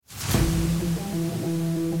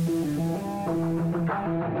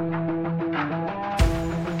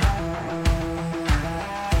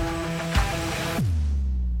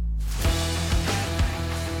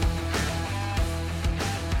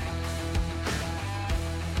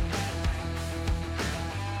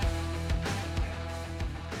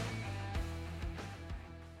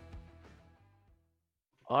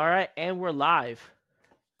All right, and we're live.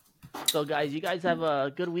 So, guys, you guys have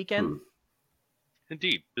a good weekend?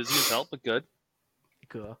 Indeed. Busy as hell, but good.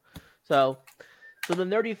 Cool. So the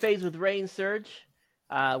nerdy phase with Ray and Surge.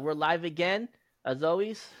 We're live again, as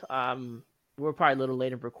always. We're probably a little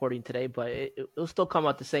late in recording today, but it'll still come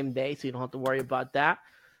out the same day, so you don't have to worry about that.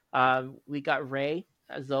 We got Ray,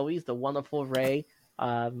 as always, the wonderful Ray.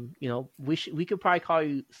 We could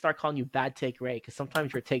probably start calling you Bad Take Ray, because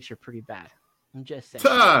sometimes your takes are pretty bad. I'm just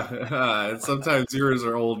saying. Sometimes yours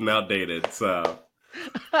are old and outdated, so.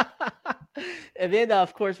 And then,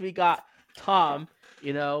 of course, we got Tom.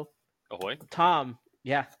 Ahoy. Tom,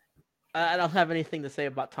 yeah. I don't have anything to say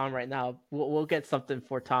about Tom right now. We'll get something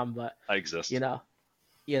for Tom, but I exist.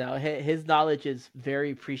 His knowledge is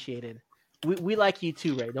very appreciated. We like you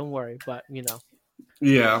too, Ray. Don't worry, but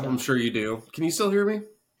Yeah, so. I'm sure you do. Can you still hear me?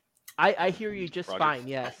 I hear you just fine.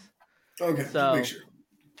 Yes. Okay. So, make sure.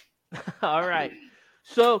 All right.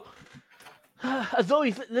 So, as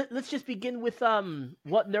always, let's just begin with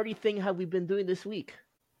what nerdy thing have we been doing this week?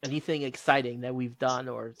 Anything exciting that we've done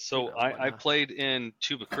or so I played in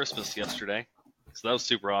Tuba Christmas yesterday, so that was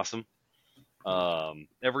super awesome.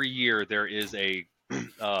 Every year there is a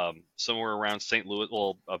somewhere around St. Louis,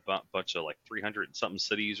 well, a bunch of like 300 and something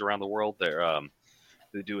cities around the world.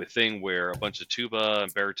 They do a thing where a bunch of tuba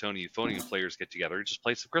and baritone and euphonium players get together and just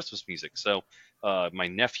play some Christmas music. So my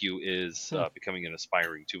nephew is becoming an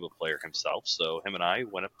aspiring tuba player himself. So him and I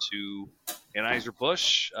went up to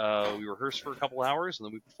Anheuser-Busch. We rehearsed for a couple hours, and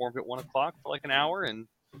then we performed at 1 o'clock for like an hour. And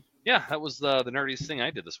yeah, that was the nerdiest thing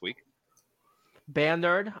I did this week. Band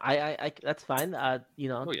nerd, I that's fine. Oh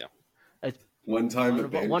yeah. One time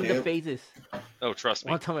at band one camp? of the phases. Oh, trust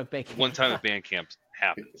me. One time at band camp. One time at band camp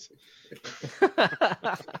happens.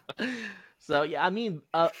 So yeah, I mean,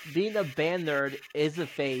 being a band nerd is a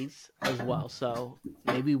phase as well. So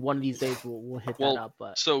maybe one of these days we'll hit that up.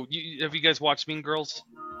 But so have you guys watched Mean Girls?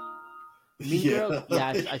 Mean Girls? Yeah,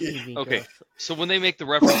 I've seen Mean Girls. Okay, so when they make the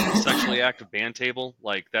reference to the sexually active band table,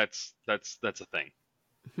 like that's a thing.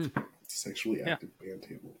 Sexually active band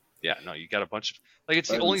table. Yeah, no, you got a bunch of like it's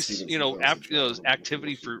the only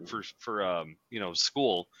activity for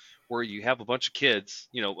school where you have a bunch of kids,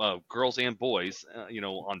 girls and boys,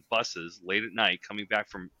 on buses late at night coming back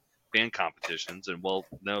from band competitions, and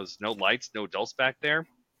there's no lights, no adults back there.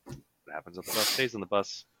 What happens if the bus stays on the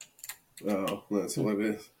bus? Oh, that's what it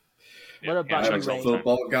is. What about I was a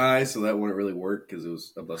football guy, so that wouldn't really work because it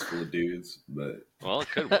was a bus full of dudes. But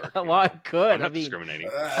it could work. Well, it could. I'm not discriminating.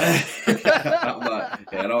 I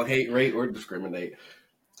don't hate, rate, or discriminate.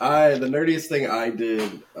 The nerdiest thing I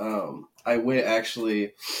did, I went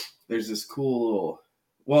actually. There's this cool little.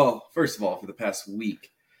 Well, first of all, for the past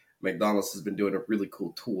week, McDonald's has been doing a really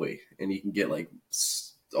cool toy, and you can get like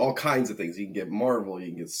all kinds of things. You can get Marvel, you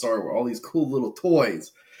can get Star Wars, all these cool little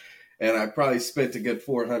toys. And I probably spent a good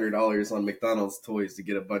 $400 on McDonald's toys to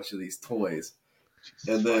get a bunch of these toys.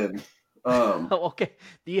 And then, okay.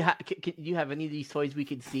 Do you have any of these toys we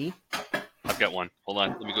can see? I've got one. Hold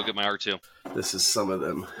on. Let me go get my R2. This is some of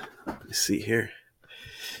them. Let me see here.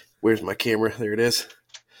 Where's my camera? There it is.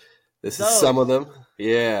 This is some of them.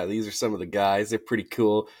 Yeah, these are some of the guys. They're pretty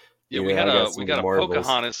cool. Yeah, we got a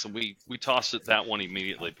Pocahontas, and we tossed it that one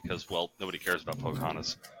immediately because, nobody cares about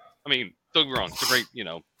Pocahontas. I mean, don't get me wrong. It's a great,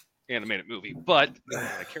 animated movie, but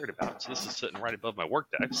I cared about it, so this is sitting right above my work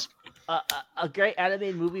desk. A great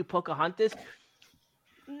animated movie, Pocahontas?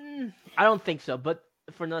 I don't think so, but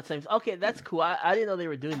for not saying okay, that's cool. I didn't know they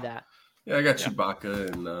were doing that. Yeah, I got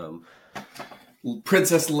Chewbacca and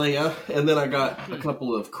Princess Leia, and then I got a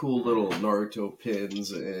couple of cool little Naruto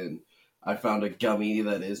pins, and I found a gummy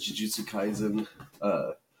that is Jujutsu Kaisen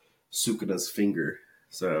Sukuna's finger,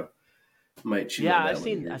 so I might chew on that.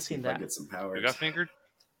 I've seen that. I get some powers. You got fingered?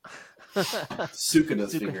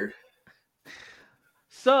 Sukuna's finger.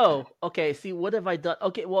 So, okay, see, what have I done?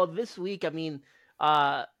 Okay, well, this week, I mean,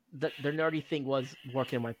 the nerdy thing was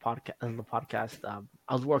working on the podcast.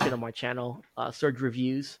 I was working on my channel, Surge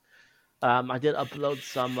Reviews. I did upload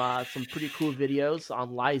some pretty cool videos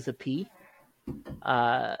on Liza P.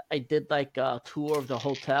 I did like a tour of the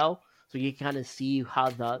hotel, so you can kind of see how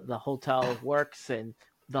the hotel works and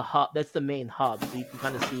the hub. That's the main hub, so you can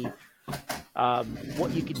kind of see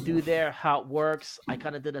what you can do there, how it works. I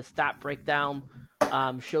kind of did a stat breakdown,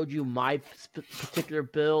 showed you my particular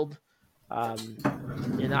build. I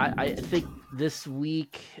think this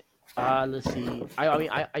week, let's see.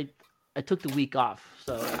 I took the week off,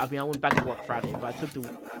 so I went back to work Friday, but I took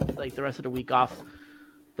the rest of the week off.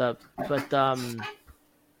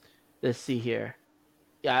 Let's see here.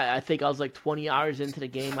 Yeah, I think I was like 20 hours into the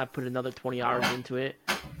game. I put another 20 hours into it.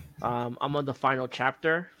 I'm on the final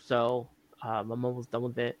chapter, so I'm almost done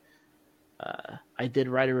with it. I did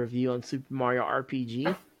write a review on Super Mario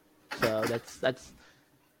RPG, so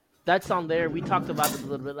that's on there. We talked about it a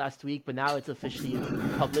little bit last week, but now it's officially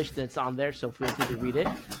published and it's on there, so feel free to read it.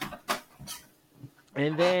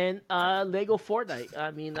 And then Lego Fortnite.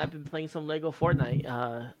 I mean, I've been playing some Lego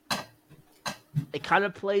Fortnite. It kind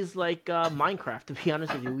of plays like Minecraft, to be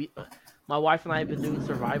honest with you. My wife and I have been doing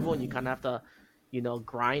survival, and you kind of have to,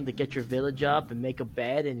 grind to get your village up and make a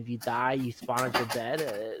bed. And if you die, you spawn at your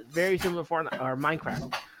bed. Very similar to Fortnite or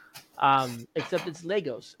Minecraft, except it's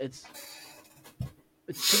Legos. It's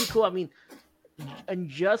pretty cool. I mean, and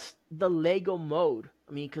just the Lego mode.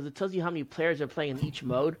 I mean, because it tells you how many players are playing in each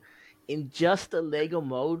mode. In just the Lego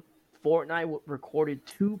mode, Fortnite recorded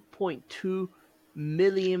 2.2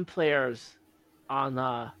 million players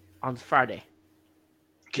on Friday.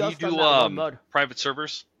 Can Just you on do that one mode. private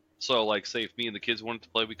servers? So, like, say if me and the kids wanted to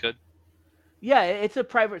play, we could. Yeah, it's a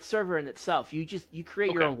private server in itself. You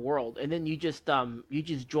create your Okay. own world, and then you just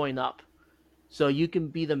join up, so you can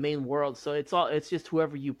be the main world. So it's just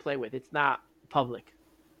whoever you play with. It's not public.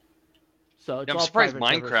 So it's Yeah, I'm all surprised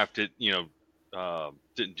private servers. Minecraft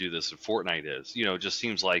didn't do this, and Fortnite is. It just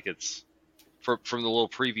seems like it's from the little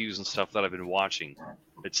previews and stuff that I've been watching.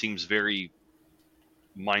 It seems very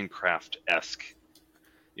Minecraft-esque.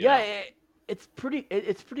 Yeah, it's pretty.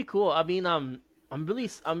 It's pretty cool. I mean, I'm really.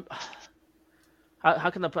 How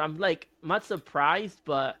can I put? I'm not surprised,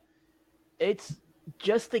 but it's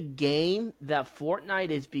just a game that Fortnite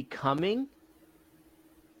is becoming.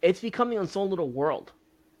 It's becoming its own little world.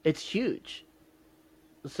 It's huge.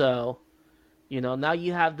 So, now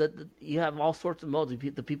you have you have all sorts of modes.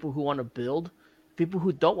 The people who want to build, people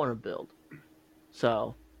who don't want to build.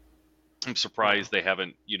 So, I'm surprised they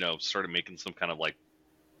haven't, started making some kind of like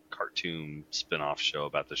cartoon spin-off show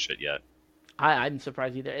about this shit yet. I'm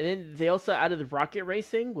surprised either. And then they also added the rocket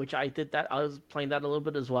racing, which I did that. I was playing that a little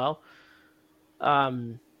bit as well.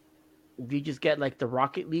 You just get like the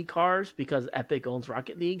Rocket League cars because Epic owns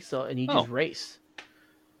Rocket League, and you just race.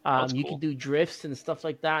 That's you cool. can do drifts and stuff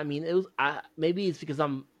like that. I mean, it was maybe it's because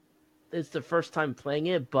it's the first time playing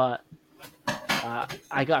it, but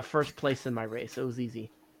I got first place in my race. It was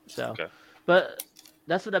easy. So, Okay. But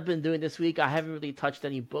that's what I've been doing this week. I haven't really touched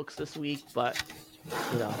any books this week, but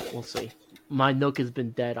we'll see. My Nook has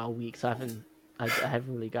been dead all week, so I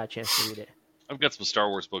haven't really got a chance to read it. I've got some Star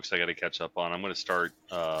Wars books I got to catch up on. I'm going to start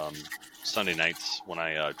Sunday nights when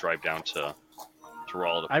I drive down to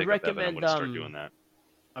Raleigh to pick up Evan. I'm going to start doing that.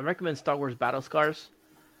 I recommend Star Wars Battle Scars.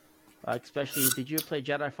 Especially, did you play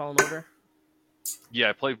Jedi Fallen Order? Yeah,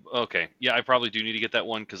 I played. Okay, yeah, I probably do need to get that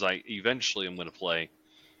one because I eventually am going to play.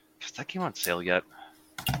 Because that came on sale yet.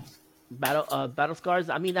 Battle Scars.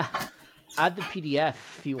 I mean, I have the PDF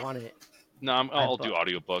if you want it. No, I'll do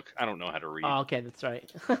audiobook. I don't know how to read. Oh, okay, that's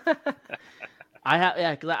right. I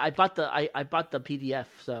have because I bought the PDF,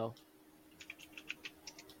 so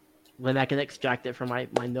when I can extract it from my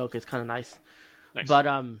Nook, it's kind of nice. But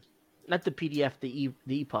not the PDF, the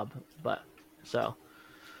EPUB, but so.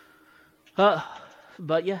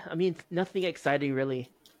 But yeah, I mean nothing exciting really.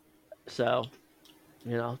 So,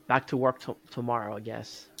 back to work tomorrow, I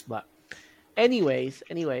guess. But anyways.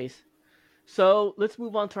 So let's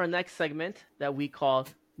move on to our next segment that we call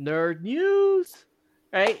Nerd News,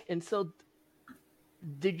 right? And so,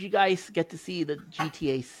 did you guys get to see the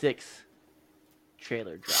GTA 6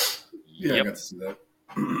 trailer drop? Yeah, I got to see that.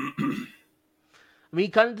 I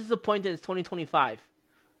mean, kind of disappointed it's 2025,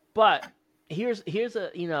 but here's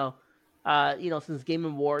a since Game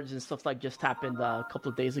Awards and stuff like just happened a couple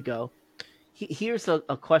of days ago, here's a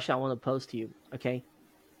question I want to pose to you. Okay,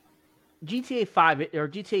 GTA 5 or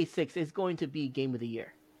GTA 6 is going to be Game of the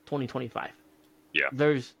Year 2025. Yeah,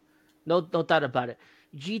 there's no doubt about it.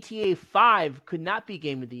 GTA 5 could not be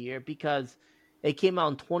Game of the Year because it came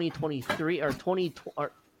out in 2023 or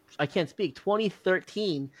I can't speak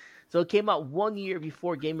 2013. So it came out 1 year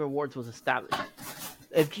before Game Awards was established.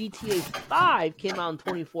 If GTA 5 came out in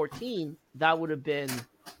 2014, that would have been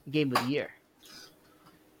Game of the Year.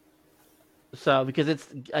 So, because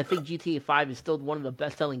I think GTA 5 is still one of the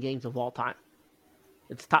best-selling games of all time.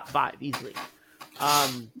 It's top 5 easily.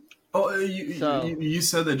 You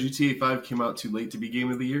said that GTA 5 came out too late to be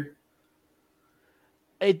Game of the Year?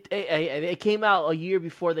 It came out a year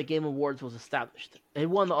before the Game Awards was established. It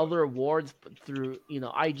won other awards through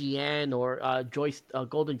IGN or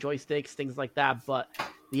Golden Joysticks, things like that. But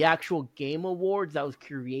the actual Game Awards that was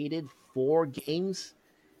created for games,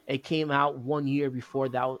 it came out 1 year before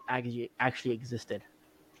that actually existed.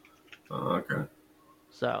 Oh, okay.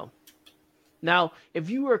 So now,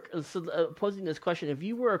 if you were posing this question, if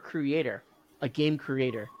you were a game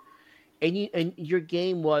creator, and your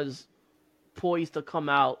game was poised to come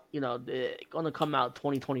out, they're going to come out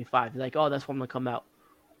 2025. They're like, oh, that's when I'm going to come out.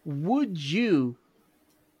 Would you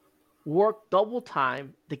work double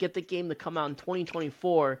time to get the game to come out in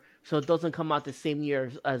 2024 so it doesn't come out the same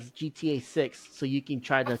year as GTA 6 so you can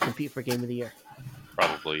try to compete for Game of the Year?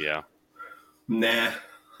 Probably, yeah. Nah,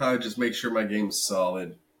 I would just make sure my game's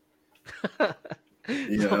solid.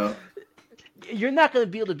 So, you're not going to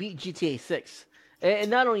be able to beat GTA 6.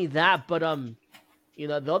 And not only that, but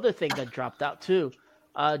the other thing that dropped out too,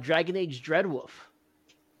 Dragon Age Dreadwolf.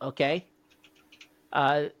 Okay,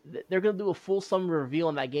 they're gonna do a full summer reveal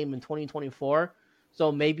on that game in 2024.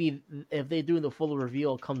 So maybe if they do the full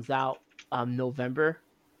reveal, it comes out November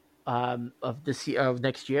of this year, of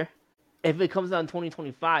next year. If it comes out in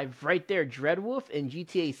 2025, right there, Dreadwolf and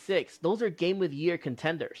GTA 6, those are Game of the Year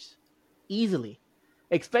contenders, easily.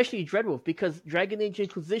 Especially Dreadwolf, because Dragon Age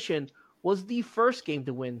Inquisition was the first game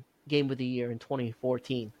to win Game of the Year in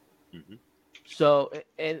 2014. Mm-hmm. So,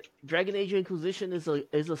 and Dragon Age Inquisition is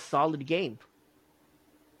a solid game.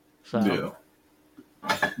 So,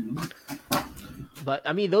 yeah. But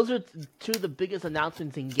I mean, those are two of the biggest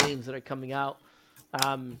announcements in games that are coming out.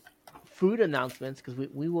 Food announcements, because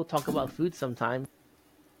we will talk about food sometime.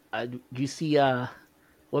 Do you see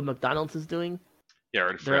what McDonald's is doing? Yeah, I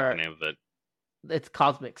already forgot the name of it. It's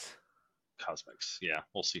Cosmics. Cosmics, yeah.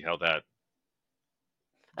 We'll see how that works.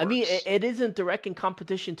 I mean, it isn't direct in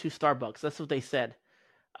competition to Starbucks. That's what they said.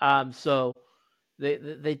 So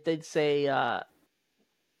they'd say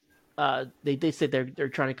they say they're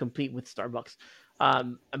trying to compete with Starbucks. I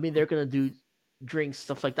mean, they're gonna do drinks,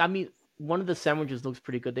 stuff like that. I mean, one of the sandwiches looks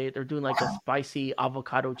pretty good. They're doing like a spicy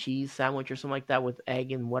avocado cheese sandwich or something like that with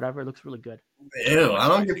egg and whatever. It looks really good. Ew, I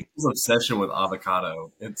don't get people's obsession with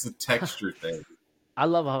avocado. It's a texture thing. I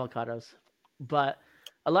love avocados, but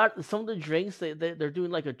some of the drinks they're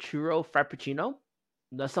doing like a churro frappuccino.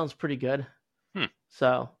 That sounds pretty good.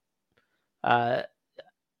 So,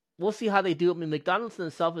 we'll see how they do. I mean, McDonald's in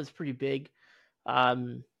itself is pretty big. I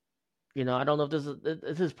don't know if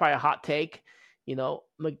this is probably a hot take.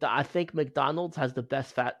 I think McDonald's has the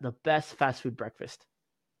best fast food breakfast.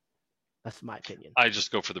 That's my opinion. I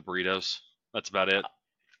just go for the burritos. That's about it.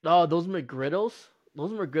 Oh, those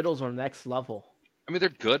McGriddles are next level. I mean, they're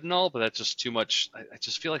good and all, but that's just too much. I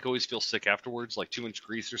just feel like I always feel sick afterwards, like too much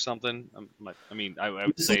grease or something. I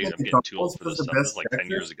would say I'm getting too old for this stuff. It was like 10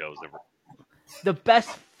 years ago. The best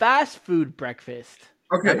fast food breakfast.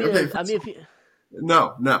 Okay,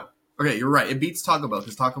 No. Okay, you're right. It beats Taco Bell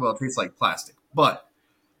because Taco Bell tastes like plastic. But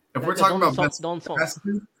if we're talking about best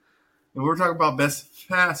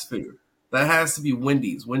fast food, that has to be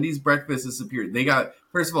Wendy's. Wendy's breakfast is superior. They have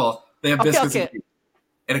biscuits and gravy.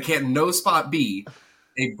 And it can't no spot be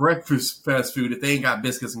a breakfast fast food if they ain't got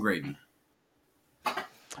biscuits and gravy.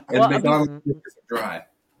 And McDonald's is dry.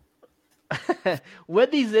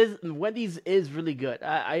 Wendy's is really good.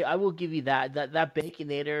 I will give you that. That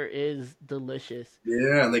Baconator is delicious.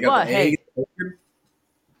 Yeah, and they got the egg.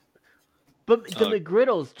 But the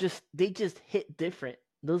McGriddles just hit different.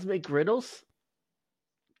 Those McGriddles.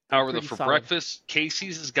 However, for breakfast,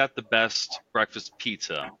 Casey's has got the best breakfast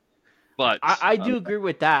pizza. But I do agree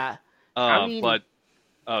with that. But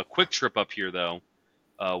quick trip up here though,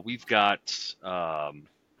 we've got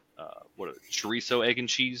chorizo egg and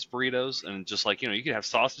cheese burritos, and just like you could have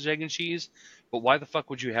sausage egg and cheese, but why the fuck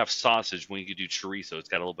would you have sausage when you could do chorizo? It's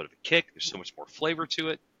got a little bit of a kick. There's so much more flavor to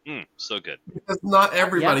it. So good. Because not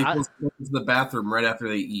everybody goes to the bathroom right after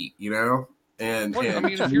they eat, And I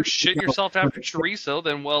mean, if you're shitting yourself after chorizo,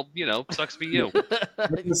 then sucks for you.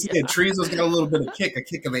 Chorizo's got a little bit of kick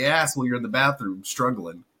in the ass while you're in the bathroom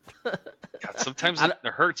struggling. God, sometimes it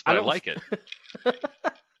hurts, but I like it.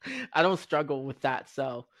 I don't struggle with that,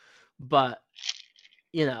 but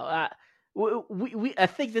I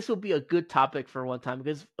think this will be a good topic for one time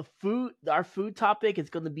because our food topic is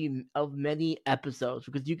going to be of many episodes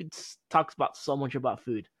because you could talk about so much about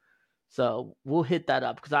food. So we'll hit that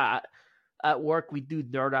up because at work we do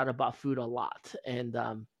nerd out about food a lot, and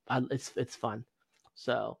it's fun.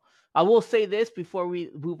 So I will say this before we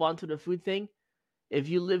move on to the food thing: if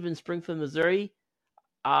you live in Springfield, Missouri,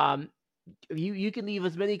 you can leave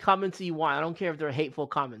as many comments as you want. I don't care if they're hateful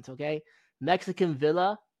comments. Okay, Mexican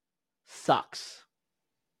Villa sucks.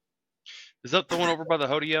 Is that the one over by the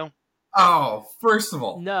Hodeo? Oh, first of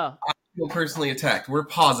all, no. I feel personally attacked. We're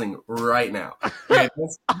pausing right now. Okay,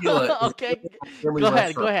 okay.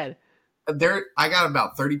 Go ahead. I got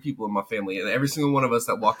about 30 people in my family, and every single one of us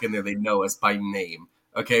that walk in there, they know us by name.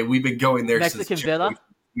 Okay, we've been going there Mexican since Villa?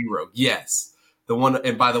 Zero. Yes. The one,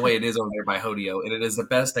 and by the way, it is over there by Hodeo, and it is the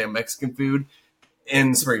best damn Mexican food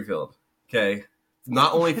in Springfield. Okay,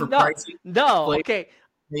 not only for pricing, flavor, okay,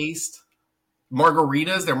 taste.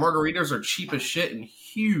 margaritas. Their margaritas are cheap as shit and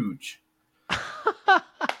huge.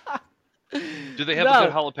 Do they have a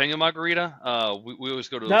good jalapeno margarita? We always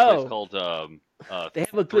go to a place called they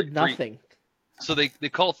have a good three. nothing. So they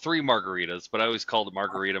call 3 margaritas, but I always called it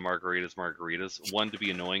margaritas. One, to be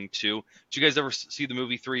annoying. 2, did you guys ever see the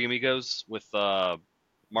movie Three Amigos with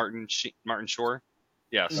Martin Shore?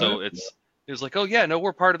 Yeah, so it was like, oh yeah, no,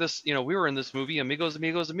 we're part of this. You know, we were in this movie, Amigos.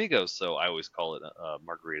 So I always call it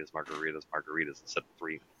margaritas instead of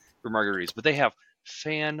 3 margaritas. But they have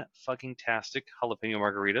fan-fucking-tastic jalapeno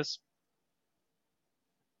margaritas.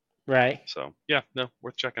 Right. So yeah, no,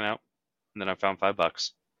 worth checking out. And then I found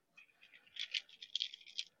 $5.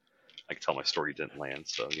 I can tell my story didn't land,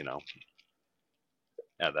 so you know,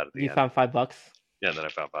 add that at the end. You found $5. Yeah, then I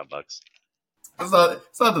found $5. It's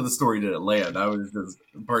not that the story didn't land. I was just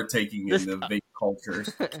partaking in the vape culture.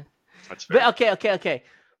 That's fair. But okay.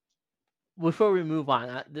 Before we move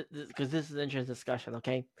on, because this is an interesting discussion.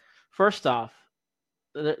 Okay, first off,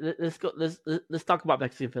 let's talk about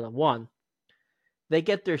Mexican Villa. One, they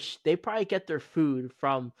probably get their food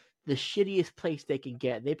from the shittiest place they can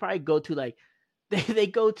get. They probably go to like they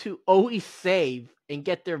go to Always Save and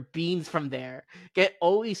get their beans from there. Get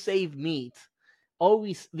Always Save meat.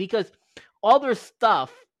 Always, because all their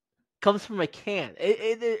stuff comes from a can.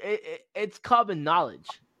 It's common knowledge.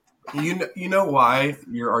 You know why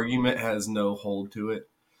your argument has no hold to it?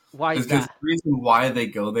 Why is because that? the reason why they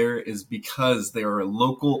go there is because they are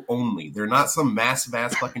local only. They're not some mass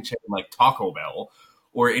fucking chain like Taco Bell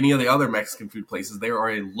or any of the other Mexican food places. They are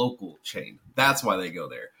a local chain. That's why they go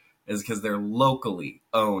there, is because they're locally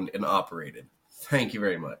owned and operated. Thank you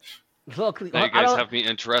very much. Locally, now you guys have me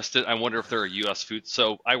interested. I wonder if they're a U.S. food.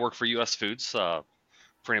 So I work for U.S. Foods, for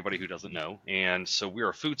anybody who doesn't know. And so we're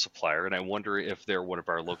a food supplier, and I wonder if they're one of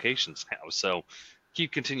our locations now. So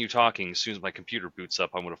continue talking. As soon as my computer boots up,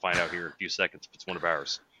 I'm going to find out here in a few seconds if it's one of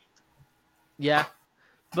ours. Yeah.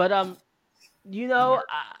 But, you know,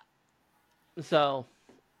 so,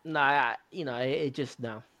 nah, you know, it just,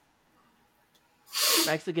 no.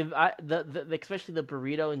 Mexican, especially the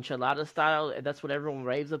burrito enchilada style, that's what everyone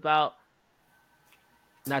raves about.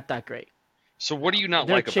 Not that great. So what do you not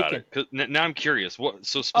like about it? 'Cause now I'm curious. What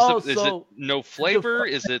is it no flavor?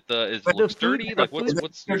 Is it it looks dirty? Like what's their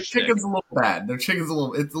your chicken's shtick? a little bad. Their chicken's a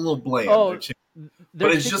little bland. Oh,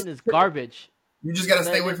 their chicken is garbage. You just gotta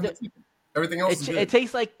stay away from the chicken. Everything else is good. It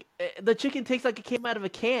tastes like the chicken tastes like it came out of a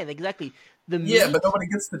can. Exactly. The meat, yeah, but nobody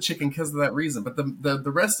gets the chicken because of that reason. But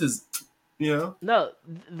the rest is, you know. No,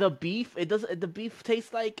 the beef. It doesn't. The beef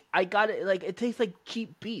tastes like I got it. Like it tastes like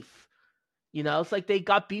cheap beef. You know, it's like they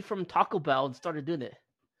got beef from Taco Bell and started doing it.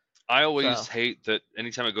 I always hate that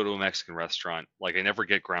anytime I go to a Mexican restaurant, like I never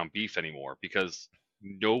get ground beef anymore because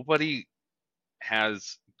nobody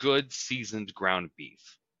has good seasoned ground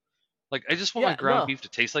beef. Like I just want my ground beef to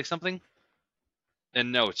taste like something.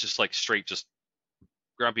 And no, it's just like straight just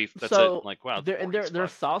ground beef. That's it. I'm like, wow. Their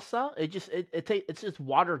salsa, it's just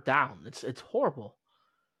watered down. It's horrible.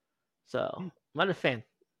 So I'm not a fan.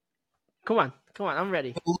 Come on, I'm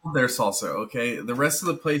ready. I love their salsa, okay? The rest of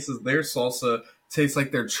the places, their salsa tastes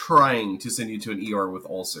like they're trying to send you to an ER with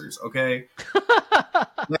ulcers, okay? I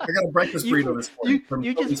got a breakfast burrito this morning.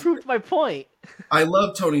 You just proved my point. I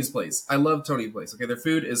love Tony's Place. Okay? Their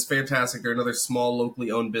food is fantastic. They're another small,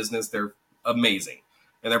 locally owned business. They're amazing.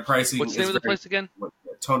 And their pricing What's the name of the place again?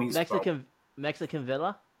 Tony's Mexican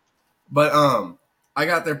Villa. But I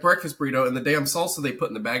got their breakfast burrito, and the damn salsa they put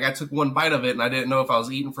in the bag, I took one bite of it, and I didn't know if I was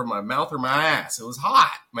eating from my mouth or my ass. It was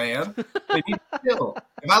hot, man. They need to chill.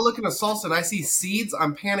 If I look at a salsa and I see seeds,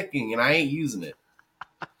 I'm panicking, and I ain't using it.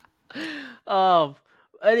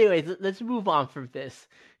 Anyways, let's move on from this.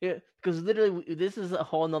 Yeah, because literally, this is a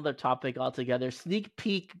whole nother topic altogether. Sneak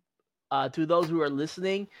peek to those who are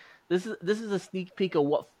listening. This is a sneak peek of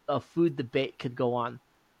what a food debate could go on.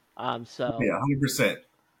 So yeah, 100%.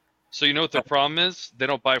 So you know what their problem is? They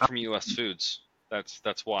don't buy from U.S. Foods.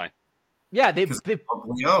 That's why. Yeah, they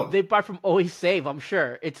buy from Always Save. I'm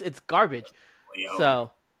sure it's garbage.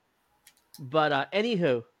 So, but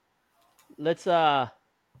anywho, let's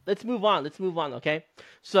move on. Okay.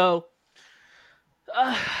 So,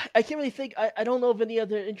 I can't really think. I don't know of any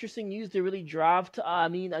other interesting news that really dropped. I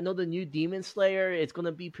mean, I know the new Demon Slayer is going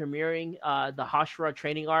to be premiering. The Hashira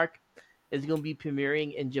training arc is going to be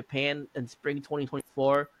premiering in Japan in spring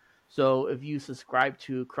 2024. So if you subscribe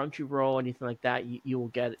to Crunchyroll or anything like that, you'll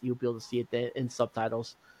be able to see it in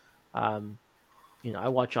subtitles. You know, I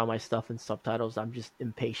watch all my stuff in subtitles. I'm just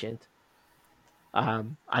impatient.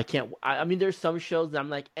 I can't. I mean, there's some shows that I'm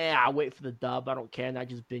like, I'll wait for the dub. I don't care, and I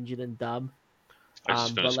just binge it in dub. I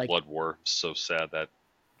just finished Blood War. So sad that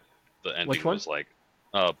the ending was like,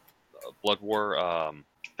 Blood War,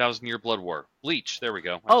 1,000-Year Blood War, Bleach. There we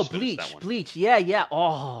go. I Oh, just finished that one. Bleach. Yeah.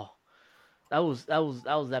 Oh, that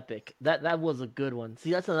was epic. That was a good one.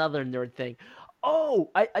 See, that's another nerd thing. Oh,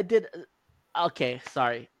 I did. Okay,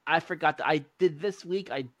 sorry, I forgot. I did this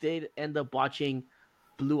week. I did end up watching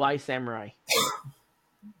Blue Eye Samurai.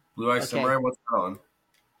 Blue Eye Okay, Samurai, what's that on?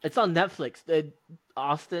 it's on Netflix.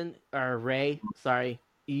 Austin or Ray, sorry,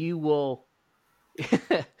 you will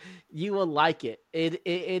you will like it. It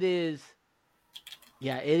is,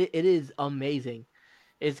 yeah, it is amazing.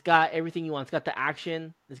 It's got everything you want. It's got the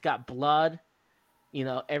action. It's got blood.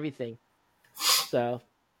 Everything. So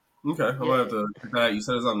Okay, I'm yeah, gonna have to check that out. You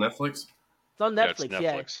said it's on Netflix? it's on Yeah, it's Netflix.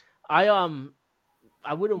 Yeah, Netflix. I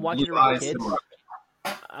I wouldn't watch Blue it around Eye kids. Samurai.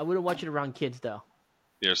 I wouldn't watch it around kids though.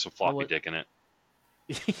 There's some I floppy would. dick in it.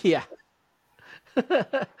 Yeah,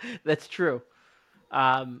 that's true.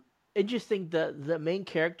 Interesting. The main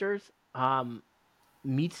characters,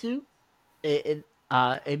 Mitsu, it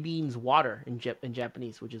means water in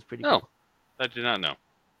Japanese, which is pretty Oh, cool. I did not know.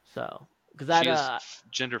 So, because She is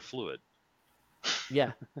gender fluid.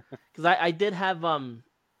 yeah, because I did have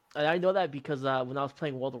I know that because when I was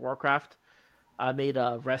playing World of Warcraft, I made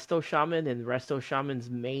a Resto Shaman, and Resto Shaman's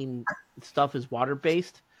main stuff is water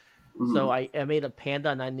based. Mm-hmm. So I made a panda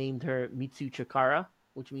and I named her Mitsu Chikara,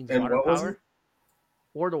 which means And water what was it? power.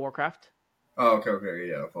 World of Warcraft. Oh, okay,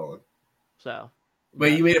 yeah, I'm following. So,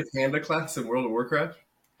 Wait, but you made a panda class in World of Warcraft?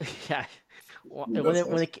 yeah, when That's it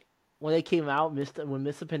when awesome. it when it came out, when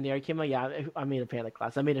Mr. Panera came out, yeah, I made a panda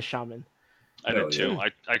class. I made a shaman. I Hell did yeah. too.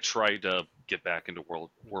 I tried to get back into World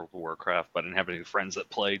of Warcraft, but I didn't have any friends that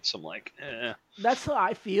played, so I'm like, eh. That's how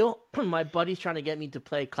I feel. My buddy's trying to get me to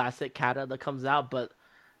play classic Kata that comes out, but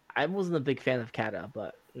I wasn't a big fan of Kata.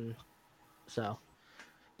 But so,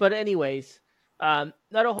 but anyways, not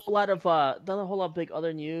a whole lot of not a whole lot of big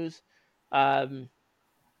other news. Um,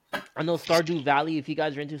 I know Stardew Valley. If you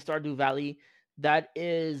guys are into Stardew Valley, that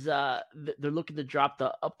is they're looking to drop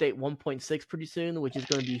the update 1.6 pretty soon, which is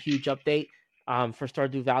going to be a huge update for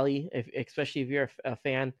Stardew Valley, especially if you're a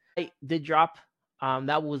fan. It did drop.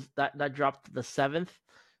 That dropped the 7th,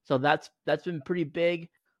 so that's been pretty big.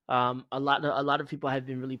 A lot of people have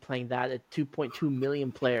been really playing that at 2.2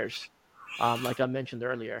 million players. Like I mentioned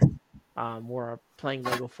earlier, were playing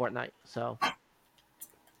Lego Fortnite. So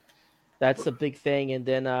that's a big thing. And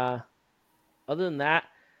then other than that,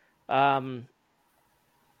 um,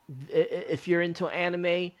 if you're into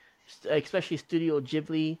anime, especially Studio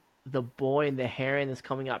Ghibli, The Boy and the Heron is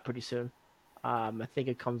coming out pretty soon. I think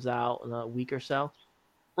it comes out in a week or so.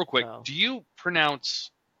 Real quick, So do you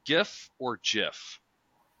pronounce GIF or GIF?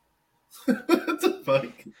 What the fuck?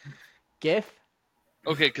 GIF.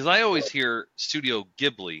 Okay, because I always hear Studio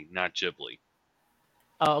Ghibli, not Ghibli.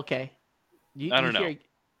 Oh, okay. You, I you don't know. hear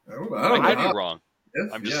I don't know I could how. be wrong.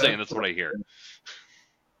 I'm just saying that's what I hear.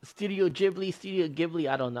 Studio Ghibli.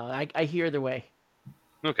 I don't know. I hear either way.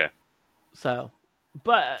 Okay. So,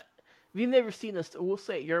 but if you've never seen we'll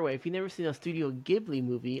say it your way. If you've never seen a Studio Ghibli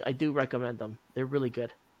movie, I do recommend them. They're really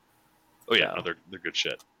good. Oh yeah, So, no, they're good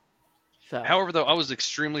shit. So, However, though, I was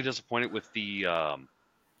extremely disappointed with the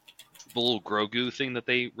little Grogu thing that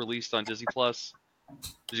they released on Disney Plus.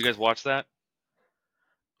 Did you guys watch that?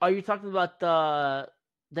 are you talking about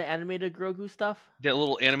the animated Grogu stuff? That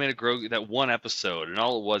little animated Grogu, that one episode, and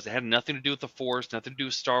all it had nothing to do with the Force, nothing to do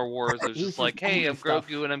with Star Wars. It was He was just just like, hey, cute I'm and stuff.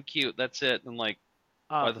 Grogu and I'm cute. That's it. And like,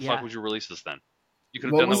 why Oh the fuck yeah. would you release this then? You could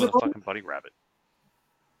have What done that was with it a on? fucking Buddy Rabbit.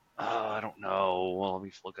 I don't know. Well, let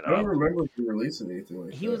me look it I don't up. remember if you releasing anything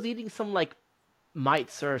like He that. was eating some like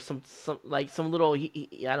mites or some like some little.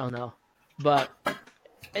 I don't know, but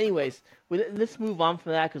anyways, let's move on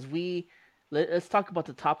from that because let's talk about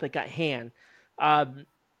the topic at hand.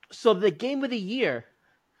 So the game of the year.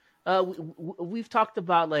 We've talked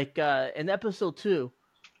about like in episode 2.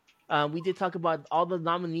 We did talk about all the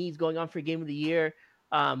nominees going on for game of the year.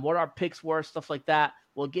 What our picks were, stuff like that.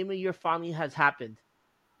 Well, game of the year finally has happened,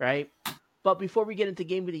 right? But before we get into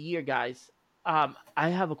game of the year, guys, I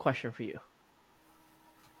have a question for you.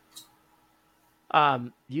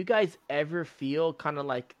 Do you guys ever feel kind of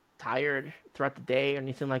like tired throughout the day or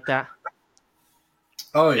anything like that?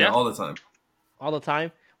 Oh yeah, Yeah. all the time. All the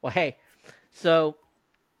time? Well, hey, so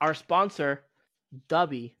our sponsor,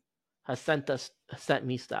 Dubby, has sent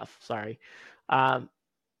me stuff. Sorry. Um,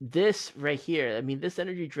 this right here, I mean, this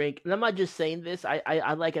energy drink, and I'm not just saying this.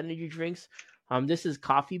 I like energy drinks. This is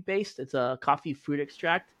coffee based. It's a coffee fruit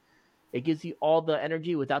extract. It gives you all the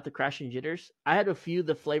energy without the crash and jitters. I had a few of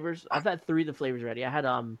the flavors. I've had 3 of the flavors already. I had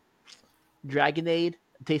Dragonade.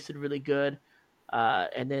 It tasted really good.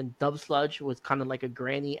 And then Dove Sludge was kind of like a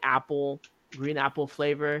green apple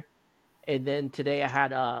flavor. And then today I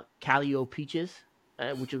had Calio peaches,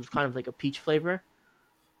 which was kind of like a peach flavor.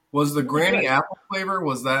 Was the Really Granny good. Apple flavor,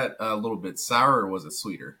 was that a little bit sour or was it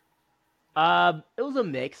sweeter? It was a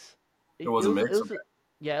mix. It It was a was mix.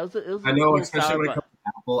 yeah, it was a I know, little especially sour, when it but comes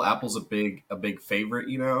to apple. Apple's a big favorite,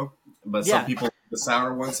 you know. But some yeah, people like the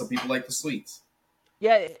sour ones, some people like the sweets.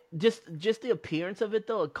 yeah. Just the appearance of it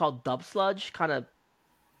though, called Dub Sludge, kind of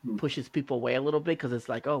Hmm. pushes people away a little bit because it's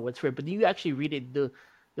like, oh, what's weird. But you actually read it, do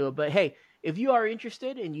it. But hey, if you are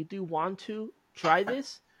interested and you do want to try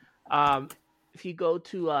this, um, if you go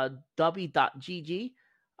to dubby.gg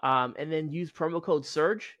and then use promo code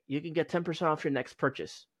Surge, you can get 10% off your next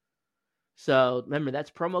purchase. So remember, that's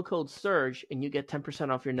promo code Surge, and you get 10%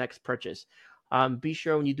 off your next purchase. Be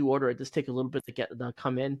sure when you do order it, this take a little bit to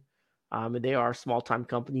come in. And they are a small time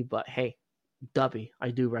company, but hey, Dubby, I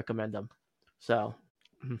do recommend them. So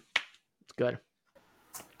it's good.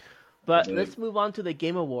 I But did. let's move on to the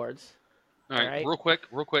Game Awards. All All right, right. real quick.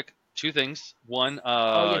 Two things. One,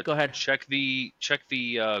 Oh yeah, go ahead. check the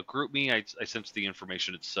group me. I sent the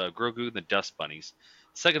information. It's Grogu and the Dust Bunnies.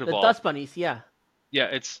 Second of The all, Dust Bunnies, yeah. yeah,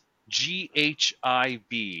 it's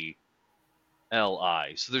GHIBLI.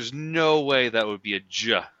 So there's no way that would be a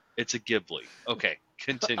J. It's a Ghibli. Okay,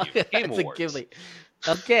 continue. Game It's a Awards. Ghibli.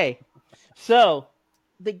 Okay, so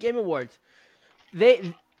the Game Awards,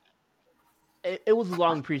 they it was a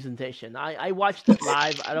long presentation. I watched it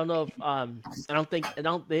live. I don't know if I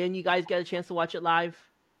don't. Didn't you guys get a chance to watch it live?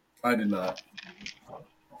 I did not.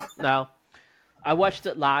 No, I watched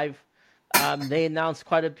it live. They announced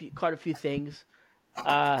quite a few things.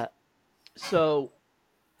 Uh, so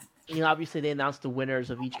obviously they announced the winners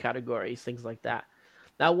of each category, things like that.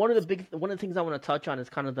 Now, one of the things I want to touch on is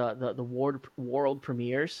kind of the world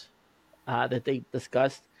premieres that they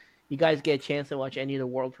discussed. You guys get a chance to watch any of the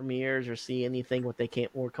world premieres or see anything what they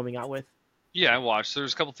were coming out with? Yeah, I watched.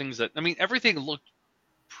 There's a couple things that everything looked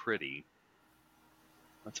pretty.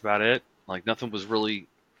 That's about it. Like nothing was really.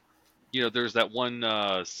 There's that one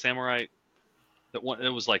samurai. That one, it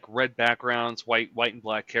was like red backgrounds, white and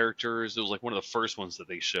black characters. It was like one of the first ones that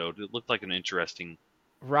they showed. It looked like an interesting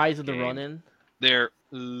Rise of the game. Ronin. There,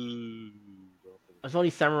 That's the only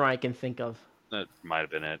samurai I can think of. that might have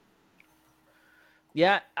been it.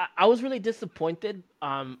 Yeah, I was really disappointed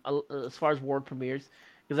as far as world premieres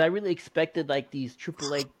because I really expected like these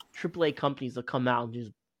AAA companies to come out and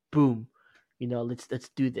just boom, let's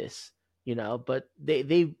do this, but they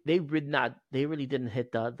really didn't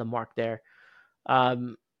hit the mark there.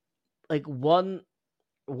 Um, like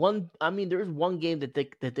I mean, there's one game that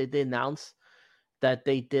they announced that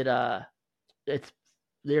they did it's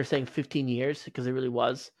they're saying 15 years because it really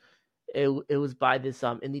was. It was by this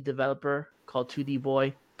indie developer called 2D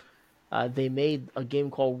Boy. They made a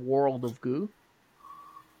game called World of Goo.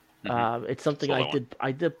 Mm-hmm. It's something Saw I that one. did.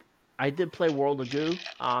 I did play World of Goo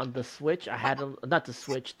on the Switch. I had not the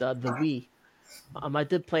Switch, the Wii. I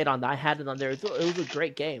did play it on. I had it on there. It was a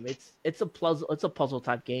great game. It's a puzzle. It's a puzzle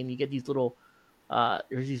type game. You get these little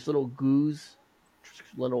there's these little goos,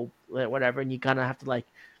 little whatever, and you kind of have to like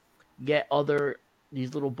get other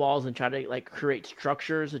these little balls and try to like create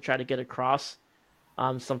structures to try to get across.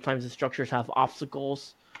 Sometimes the structures have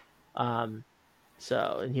obstacles. Um,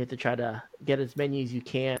 and you have to try to get as many as you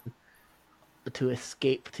can to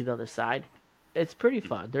escape to the other side. It's pretty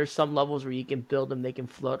fun. There's some levels where you can build them; they can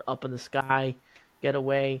float up in the sky, get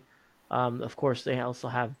away. Of course, they also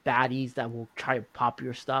have baddies that will try to pop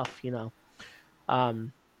your stuff.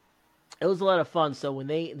 Um, it was a lot of fun. So when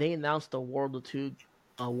they announced the World of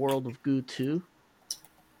Goo 2,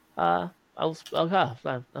 I was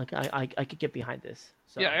okay. I could get behind this.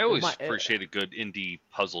 Yeah, So I it always might, appreciate a good indie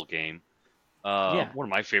puzzle game. yeah. One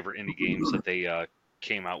of my favorite indie games that they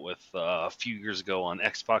came out with a few years ago on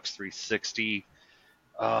Xbox 360.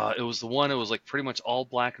 It was the one. It was like pretty much all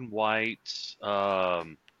black and white.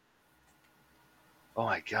 Oh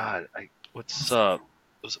my god, it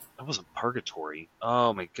wasn't Purgatory.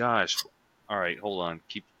 Oh my gosh. All right, hold on.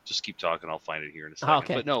 Keep talking. I'll find it here in a second.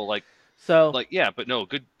 Okay. But no, So yeah, but no,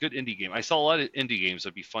 good indie game. I saw a lot of indie games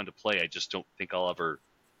that'd be fun to play. I just don't think I'll ever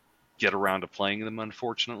get around to playing them,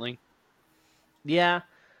 unfortunately. yeah,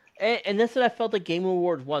 and that's what I felt the Game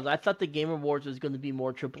Awards was. I thought the Game Awards was going to be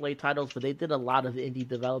more AAA titles, but they did a lot of indie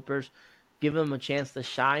developers, give them a chance to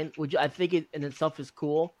shine, which I think it in itself is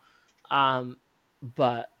cool.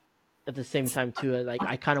 But at the same time too, like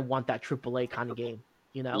I kind of want that AAA kind of game,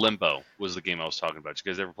 Limbo was the game I was talking about. Did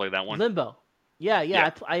you guys ever play that one? Limbo. Yeah, Yeah.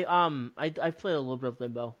 I played a little bit of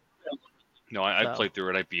Limbo. No, I So played through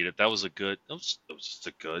it. I beat it. That was just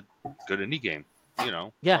a good indie game.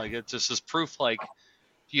 yeah, Like it just is proof. Like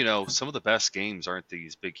some of the best games aren't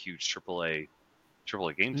these big, huge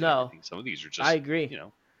AAA games and No, everything. Some of these are I just, agree. you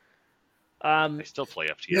know, they Um, still play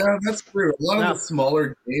FTL. Yeah, that's true. A lot of no, the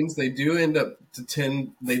smaller games they do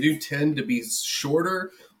tend to be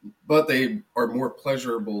shorter, but they are more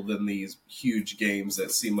pleasurable than these huge games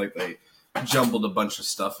that seem like they jumbled a bunch of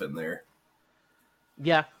stuff in there.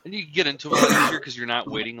 yeah, And you can get into them a lot easier because you're not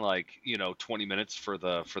waiting like 20 minutes for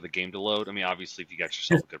the game to load. I mean, obviously, if you got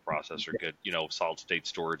yourself a good processor, good solid state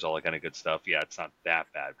storage, all that kind of good stuff, yeah, it's not that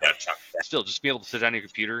bad. But still, just be able to sit down on your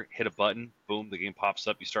computer, hit a button, boom, the game pops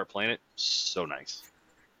up, you start playing it. So nice.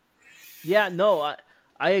 yeah. No,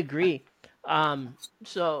 I agree.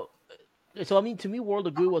 So I mean, to me, World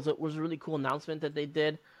of Goo was a really cool announcement that they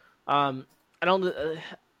did. Um, I don't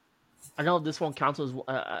I know this one counts as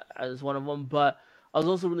one of them, but I was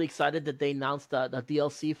also really excited that they announced the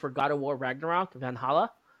DLC for God of War Ragnarok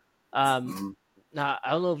Valhalla. Um, Mhm. Now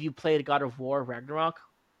I don't know if you played God of War Ragnarok.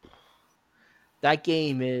 That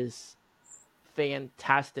game is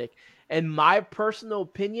fantastic. In my personal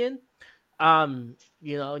opinion,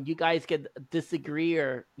 you guys can disagree,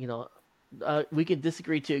 or we can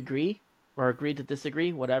disagree to agree, or agree to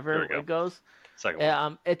disagree, There whatever we go. it goes. Second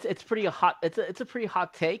one. It's pretty hot. It's a pretty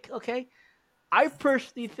hot take. Okay, I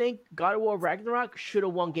personally think God of War Ragnarok should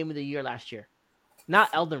have won Game of the Year last year, not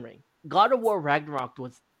Elden Ring. God of War Ragnarok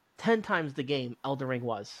was 10 times the game Elden Ring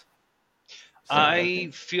was. So I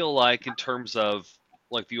feel like in terms of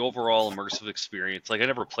like the overall immersive experience, like I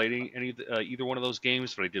never played either one of those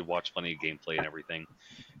games, but I did watch plenty of gameplay and everything.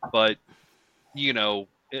 But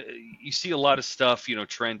you see a lot of stuff,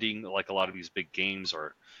 trending, like a lot of these big games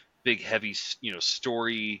are big, heavy,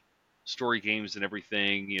 story games and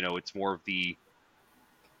everything. It's more of the,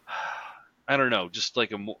 I don't know, just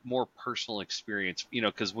like a more personal experience,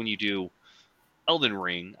 because when you do Elden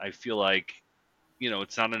Ring, I feel like,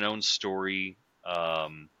 it's not an own story.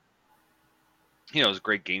 Um, it's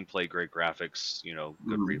great gameplay, great graphics,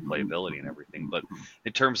 good replayability and everything. But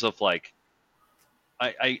in terms of like,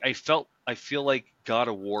 I feel like God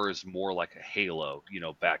of War is more like a Halo,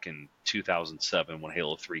 back in 2007 when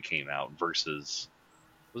Halo 3 came out versus,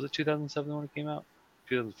 was it 2007 when it came out?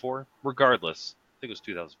 2004? Regardless, I think it was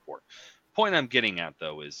 2004. Point I'm getting at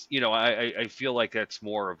though is, I feel like that's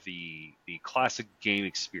more of the classic game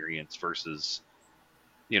experience versus,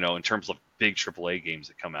 in terms of big AAA games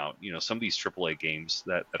that come out. Some of these AAA games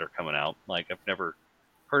that are coming out, like I've never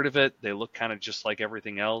heard of it. They look kind of just like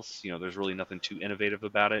everything else. There's really nothing too innovative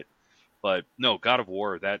about it. But no, God of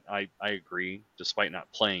War, that I agree. Despite not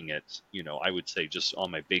playing it, I would say just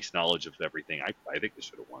on my base knowledge of everything, I think they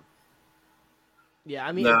should have won. yeah,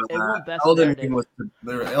 I mean No, it won best Elden Ring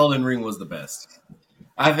narrative. Elden Ring was the best.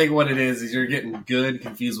 I think what it is you're getting good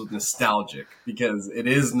confused with nostalgic because it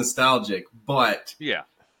is nostalgic, but Yeah,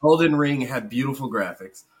 Elden Ring had beautiful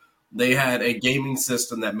graphics. They had a gaming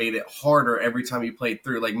system that made it harder every time you played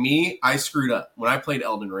through. Like me, I screwed up. When I played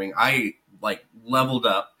Elden Ring, I like leveled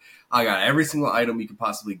up. I got every single item you could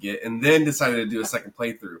possibly get and then decided to do a second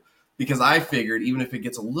playthrough because I figured even if it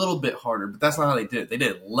gets a little bit harder, but that's not how they did it. They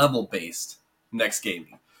did level based next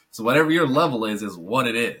gaming. So whatever your level is what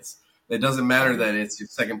it is. It doesn't matter that it's your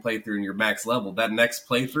second playthrough and your max level. That next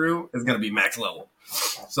playthrough is going to be max level.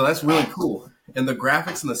 So that's really cool. And the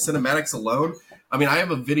graphics and the cinematics alone, I mean, I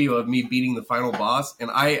have a video of me beating the final boss, and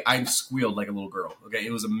I squealed like a little girl. Okay,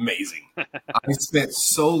 it was amazing. I spent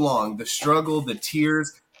so long, the struggle, the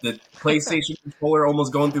tears, the PlayStation controller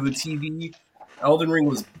almost going through the TV. Elden Ring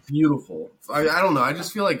was beautiful. I don't know. I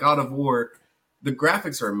just feel like God of War, the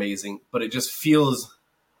graphics are amazing, but it just feels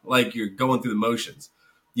like you're going through the motions.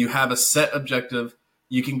 You have a set objective.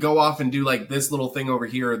 You can go off and do like this little thing over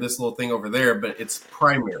here or this little thing over there, but it's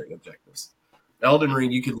primary objectives. Elden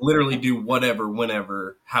Ring, you could literally do whatever,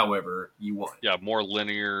 whenever, however you want. yeah, more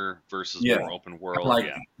linear versus Yeah, more open I world. like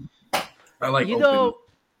Yeah, I like You open. know,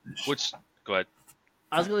 which go ahead.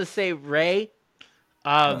 I was gonna say Ray.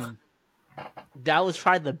 Uh, That was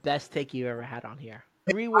probably the best take you ever had on here.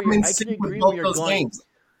 I'm in I can sync with agree where both you're those going, games.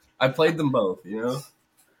 I played them both. You know.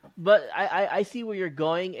 but I see where you're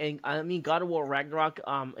going, and I mean God of War Ragnarok.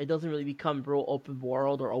 It doesn't really become real open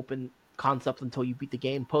world or open concept until you beat the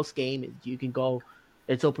game. Post game, you can go.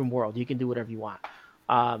 It's open world. You can do whatever you want.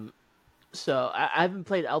 Um, so I haven't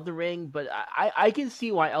played Elden Ring, but I can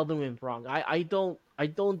see why Elden Ring went wrong. I don't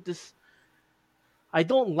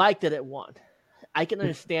like that it won. I can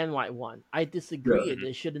understand why it won. I disagree Yeah.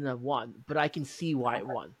 it shouldn't have won, but I can see why it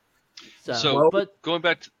won. So, So Well, but going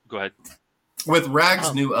back to go ahead. with Rag's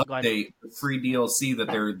oh, new go ahead. update, the free DLC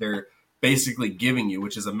that they're basically giving you,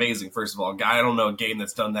 which is amazing. First of all, I don't know a game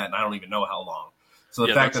that's done that, and I don't even know how long. So the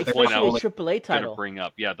Yeah, fact that's that the they're point I Especially a was only AAA going to title. bring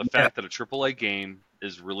up. Yeah, the yeah, fact that a AAA game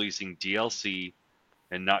is releasing DLC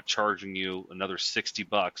and not charging you another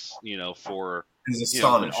 $60, for He's an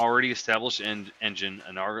astonished. already established engine,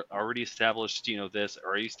 an already established, this,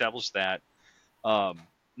 already established that.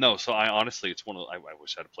 No, so I honestly, it's one of I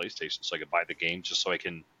wish I had a PlayStation so I could buy the game just so I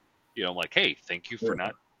can, I'm like, hey, thank you for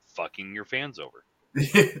not fucking your fans over.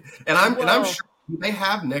 and I'm sure they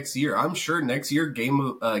have next year. I'm sure next year game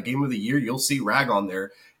of the year you'll see Rag on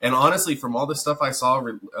there. And honestly, from all the stuff I saw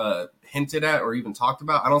hinted at or even talked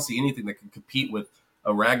about, I don't see anything that could compete with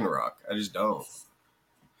a Ragnarok. I just don't.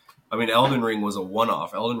 I mean, Elden Ring was a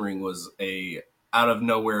one-off. Elden Ring was a out of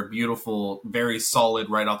nowhere, beautiful, very solid,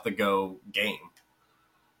 right off the go game.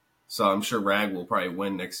 So I'm sure Rag will probably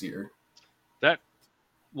win next year. That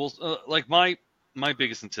will like my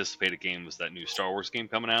biggest anticipated game was that new Star Wars game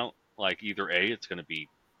coming out. Like either A, it's going to be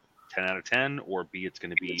 10 out of 10, or B, it's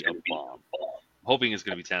going to be a bomb. I'm hoping it's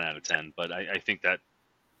going to be 10 out of 10, but I think that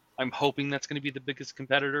I'm hoping that's going to be the biggest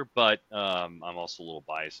competitor. But I'm also a little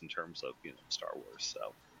biased in terms of Star Wars.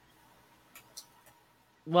 So.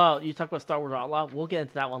 Well, you talk about Star Wars Outlaw. We'll get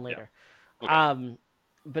into that one later. Yeah. Okay.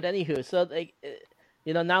 But anywho, so like,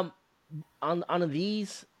 now on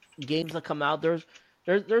these games that come out, there's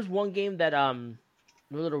one game that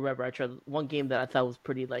Little Red Retro, one game that I thought was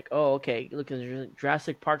pretty like, oh okay, look at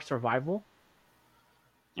Jurassic Park Survival.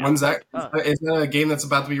 When's that? Is that a game that's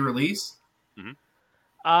about to be released? Mm-hmm.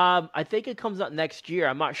 I think it comes out next year.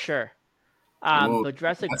 I'm not sure. But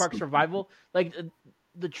Jurassic Park Survival, like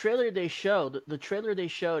the trailer they showed,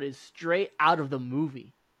 is straight out of the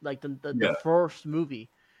movie, like the first movie,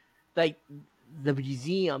 like the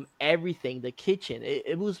museum, everything, the kitchen.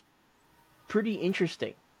 It was pretty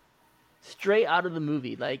interesting, straight out of the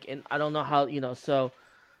movie. Like, and I don't know how so,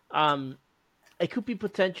 it could be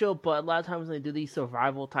potential, but a lot of times when they do these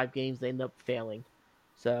survival type games, they end up failing.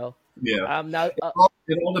 So yeah, now it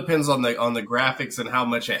all depends on the graphics and how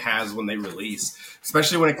much it has when they release,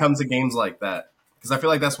 especially when it comes to games like that. Because I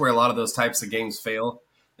feel like that's where a lot of those types of games fail,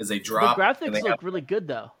 is they drop. The graphics look really good,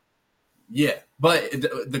 though. Yeah, but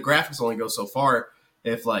the graphics only go so far.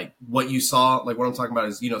 If, like, what you saw, like what I'm talking about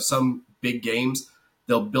is, some big games,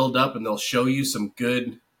 they'll build up and they'll show you some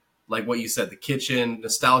good, like what you said, the kitchen,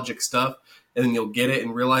 nostalgic stuff, and then you'll get it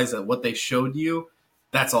and realize that what they showed you,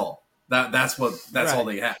 that's all. That's all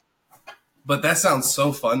they have. But that sounds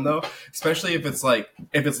so fun, though, especially if it's like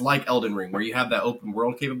Elden Ring, where you have that open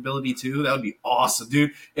world capability too. That would be awesome,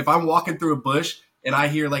 dude. If I'm walking through a bush and I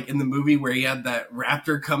hear, like in the movie where he had that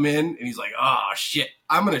raptor come in and he's like, "Oh shit,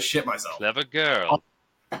 I'm gonna shit myself." Clever girl.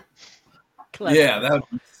 Yeah, that would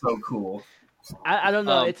be so cool. I don't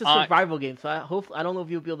know. It's a survival game, so I don't know if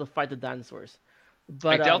you'll be able to fight the dinosaurs.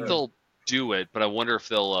 But I doubt they'll do it, but I wonder if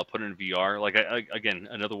they'll put it in VR. Like, again,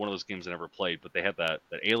 another one of those games I never played, but they had that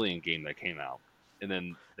Alien game that came out, and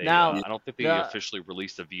then they I don't think they officially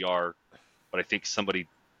released a VR, but I think somebody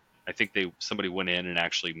went in and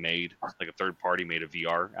actually made, like, a third party made a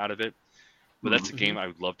VR out of it. But that's a game I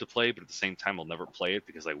would love to play, but at the same time I'll never play it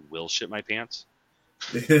because I will shit my pants.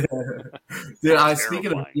 Dude,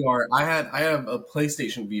 speaking of VR, I have a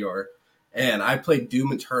PlayStation VR, and I played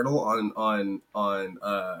Doom Eternal on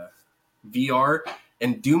VR,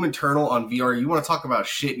 and Doom Eternal on VR, you want to talk about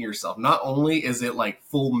shitting yourself. Not only is it like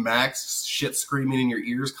full max shit screaming in your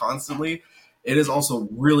ears constantly, it is also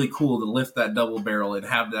really cool to lift that double barrel and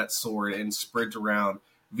have that sword and sprint around.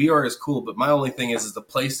 VR is cool, but my only thing is the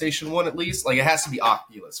PlayStation one, at least, like, it has to be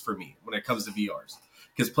Oculus for me when it comes to VRs.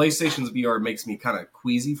 Because PlayStation's VR makes me kind of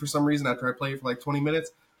queasy for some reason after I play it for like 20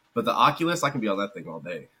 minutes. But the Oculus, I can be on that thing all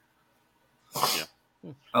day. Yeah.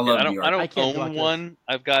 I love VR. I don't own one.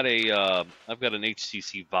 I've got an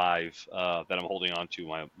HTC Vive that I'm holding on to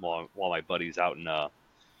while my buddy's out in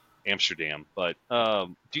Amsterdam. But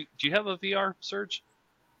do you have a VR, Serge?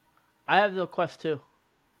 I have the Quest 2.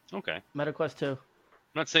 Okay. Meta Quest 2. I'm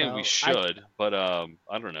not saying we should, but I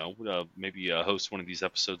don't know. Maybe host one of these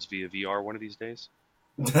episodes via VR one of these days.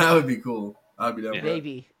 That would be cool. I'd be down with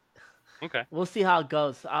maybe. Okay. We'll see how it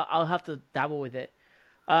goes. I'll have to dabble with it.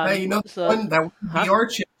 Hey, that VR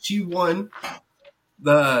chick, she won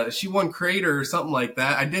creator or something like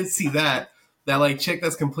that. I did see that like chick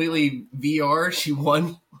that's completely VR. She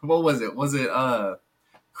won. What was it? Was it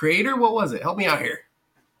creator? What was it? Help me out here.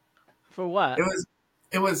 For what?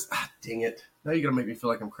 It was. Dang it! Now you're gonna make me feel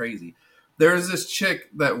like I'm crazy. There was this chick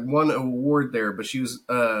that won an award there, but she was.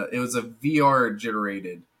 It was a VR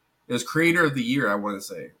generated. It was creator of the year, I want to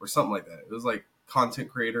say, or something like that. It was like content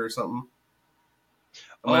creator or something.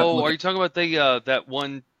 Oh, are you talking about that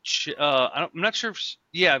one? I'm not sure.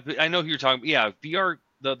 I know who you're talking about. Yeah, VR.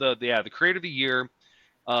 The creator of the year.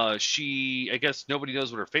 I guess nobody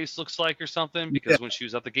knows what her face looks like or something because when she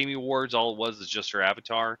was at the Gaming Awards, all it was is just her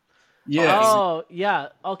avatar. Yes. Oh yeah.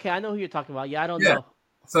 Okay, I know who you're talking about. Yeah, I don't Yeah. know.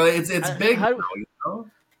 So it's big How? now, you know?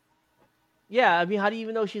 Yeah, I mean, how do you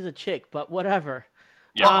even know she's a chick? But whatever.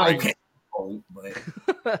 Yeah, Well, right. okay. Oh,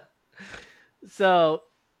 but So,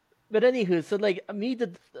 but anywho, so like me,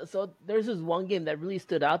 so there's this one game that really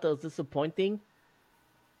stood out that was disappointing.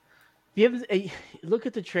 If you have look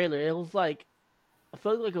at the trailer, it was like I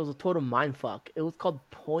felt like it was a total mind fuck. It was called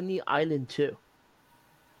Pony Island 2.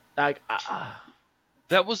 Like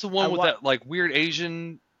That was the I one with want. that like weird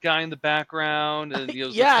Asian guy in the background, and it was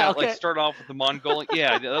like Yeah. kind of like Okay. start off with the Mongolian.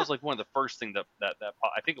 Yeah, that was like one of the first thing that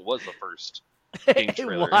I think it was the first game It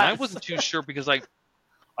trailer, and I was. wasn't too sure because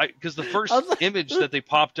because the I first was image that they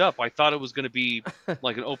popped up, I thought it was going to be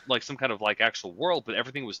like like some kind of like actual world, but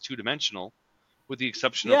everything was 2 dimensional, with the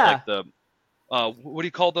exception of like yeah. the what do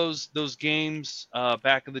you call those games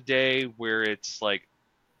back in the day where it's like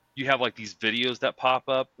you have like these videos that pop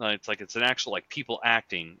up. It's like it's an actual like people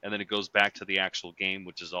acting, and then it goes back to the actual game,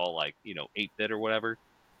 which is all like 8-bit or whatever.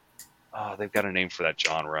 Oh, they've got a name for that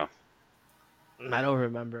genre. I don't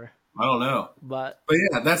remember, I don't know. but But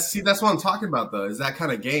yeah, that's what I'm talking about though. Is that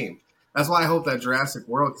kind of game? That's why I hope that Jurassic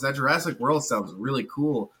World, because that Jurassic World sounds really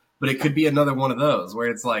cool. But it could be another one of those where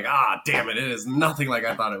it's like, damn it, it is nothing like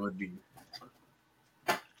I thought it would be.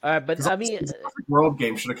 all right. But Because I honestly, mean, the Jurassic World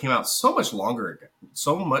game should have came out so much longer ago.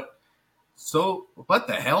 So what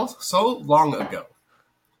the hell? So long ago.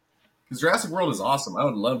 Because Jurassic World is awesome. I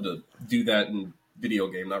would love to do that in video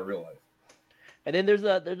game, not real life. and then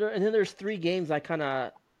and then there's 3 games I kind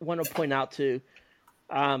of want to point out too.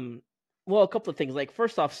 Um, well, a couple of things. Like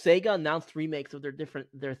first off, Sega announced remakes of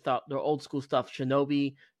their old school stuff: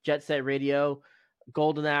 Shinobi, Jet Set Radio,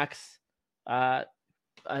 Golden Axe. Uh,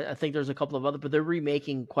 I think there's a couple of other, but they're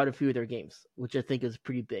remaking quite a few of their games, which I think is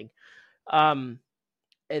pretty big. Um,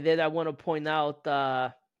 and then I want to point out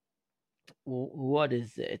what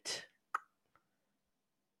is it?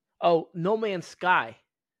 Oh, No Man's Sky.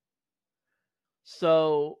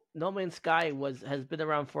 So No Man's Sky has been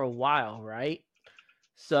around for a while, right?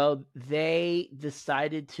 So they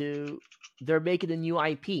decided they're making a new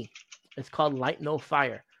IP. It's called Light No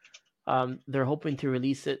Fire. They're hoping to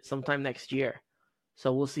release it sometime next year.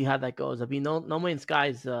 So we'll see how that goes. I mean, No Man's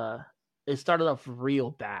Sky's it started off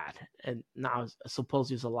real bad, and now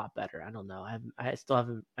supposedly it's a lot better. I don't know. I still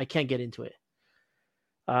haven't. I can't get into it.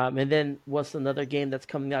 And then what's another game that's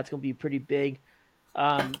coming out? It's gonna be pretty big.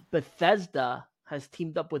 Bethesda has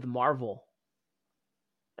teamed up with Marvel,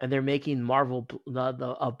 and they're making Marvel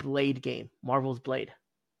a Blade game, Marvel's Blade.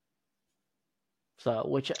 So,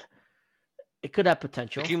 which it could have The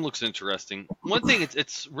potential. game looks interesting. One thing,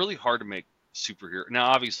 it's really hard to make superhero.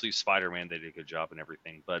 Now, obviously, Spider-Man, they did a good job and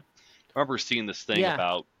everything, but I remember seeing this thing Yeah,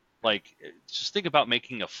 about like just think about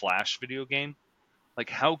making a Flash video game. Like,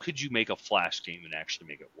 how could you make a Flash game and actually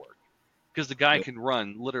make it work? Because the guy can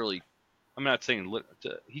run literally. I'm not saying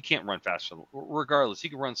he can't run faster. Regardless, he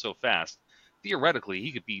can run so fast. Theoretically,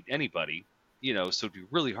 he could beat anybody. So it'd be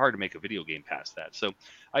really hard to make a video game past that. So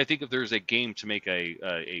I think if there's a game to make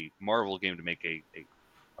a Marvel game to make a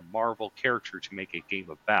Marvel character to make a game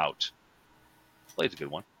about, Blade's a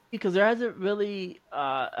good one. because there hasn't really.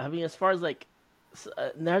 I mean, as far as like,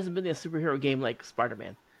 there hasn't been a superhero game like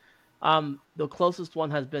Spider-Man. The closest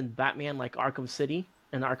one has been Batman, like Arkham City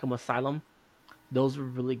and Arkham Asylum. Those were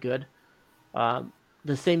really good. Um,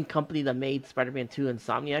 the same company that made Spider-Man 2,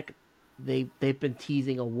 Insomniac, they've been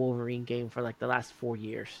teasing a Wolverine game for like the last 4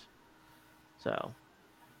 years. So,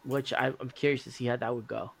 which I'm curious to see how that would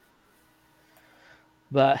go.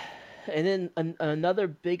 But and then another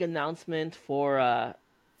big announcement for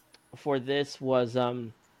this was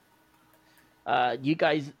you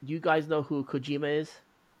guys know who Kojima is?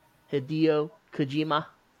 Hideo Kojima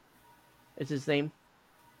is his name.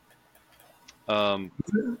 Um,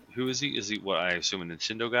 who is he? Is he what I assume a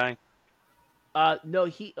Nintendo guy? No,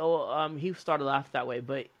 he started off that way,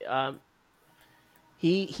 but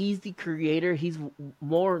he's the creator. He's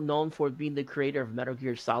more known for being the creator of Metal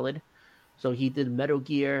Gear Solid. So he did Metal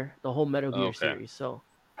Gear, the whole Metal Oh, Gear okay. series. So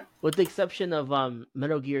with the exception of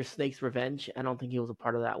Metal Gear Snake's Revenge, I don't think he was a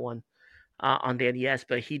part of that one on the NES,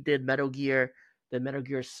 but he did the Metal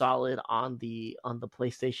Gear Solid on the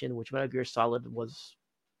PlayStation, which Metal Gear Solid was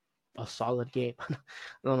a solid game. I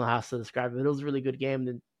don't know how else to describe it. It was a really good game,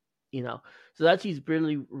 and so that's he's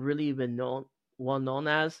really been well known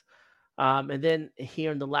as. And then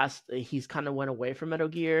here in the last, he's kind of went away from Metal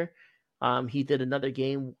Gear. He did another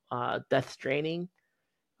game, Death Stranding.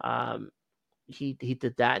 Um, he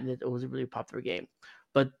did that, and it was a really popular game.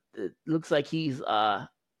 But it looks like he's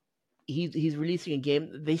releasing a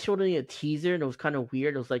game. They showed me a teaser, and it was kind of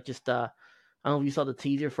weird. It was like just I don't know if you saw the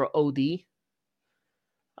teaser for OD.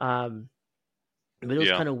 Um, but it was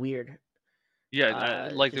Yeah. kind of weird. Yeah,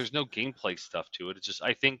 like Just there's no gameplay stuff to it. It's just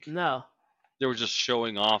I think no. they were just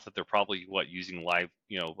showing off that they're probably using live,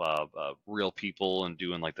 real people and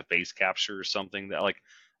doing like the face capture or something. That like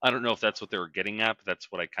I don't know if that's what they were getting at, but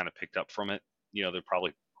that's what I kind of picked up from it. They're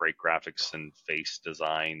probably great graphics and face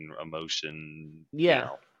design, emotion. Yeah.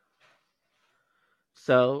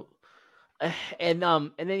 So and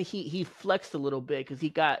then he flexed a little bit because he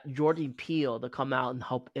got Jordan Peele to come out and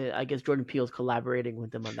help. I guess Jordan Peele's collaborating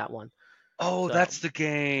with him on that one. Oh, So that's the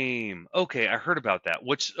game. Okay, I heard about that.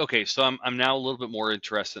 Okay, so I'm now a little bit more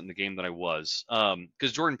interested in the game than I was.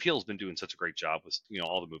 Because Jordan Peele's been doing such a great job with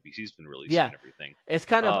all the movies he's been releasing yeah, and everything. it's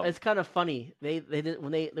kind of funny. They did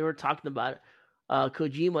when they were talking about it.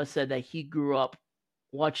 Kojima said that he grew up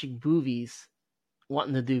watching movies,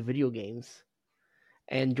 wanting to do video games,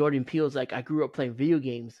 and Jordan Peele's like, I grew up playing video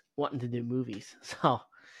games, wanting to do movies.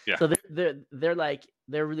 Yeah. So they're like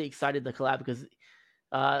they're really excited to collab because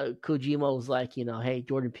Kojima was like, hey,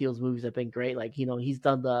 Jordan Peele's movies have been great. Like, he's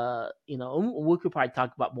done we could probably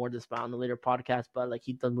talk about more of this on the later podcast, but like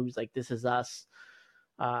he's done movies like This Is Us.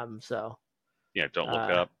 So Yeah, Don't Look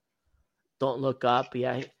uh, Up. Don't Look Up.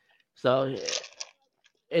 Yeah. So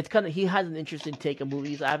it's kind of he has an interesting take on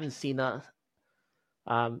movies. I haven't seen any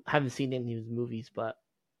of his movies, but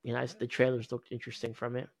the trailers looked interesting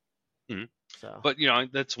from it. Mm-hmm. So, But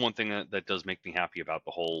that's one thing that does make me happy about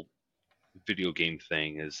the whole video game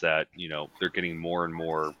thing is that they're getting more and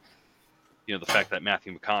more. The fact that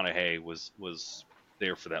Matthew McConaughey was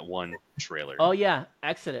there for that one trailer. oh yeah,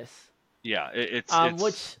 Exodus. Yeah,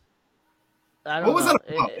 Which I What don't was that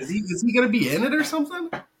know. about? Is he going to be in it or something?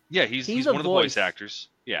 Yeah, he's a one of the voice voice actors.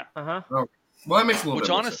 Yeah. Uh-huh. Oh, well, that makes a little Which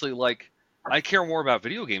bit more honestly, like, I care more about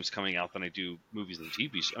video games coming out than I do movies and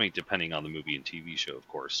TV. I mean, depending on the movie and TV show, of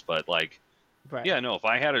course. But like, Right. yeah, no. If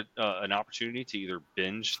I had an opportunity to either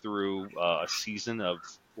binge through a season of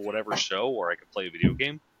whatever show, or I could play a video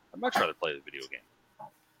game, I'd much rather play the video game.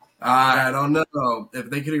 I don't know.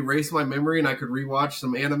 If they could erase my memory and I could rewatch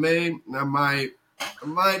some anime, I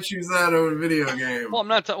might choose that over video game. Well, I'm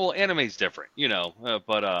not. Well, anime's different,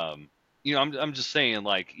 but I'm just saying,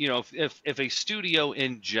 like, if a studio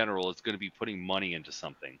in general is going to be putting money into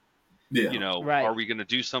something, Yeah. Right. are we going to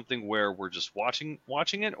do something where we're just watching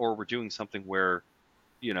it, or we're doing something where,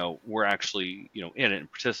 we're actually, in it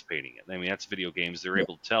and participating in it? I mean, that's video games. They're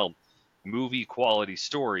able to tell movie quality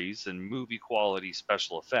stories and movie quality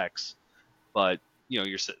special effects, but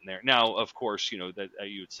you're sitting there now. Of course, that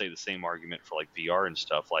you would say the same argument for like VR and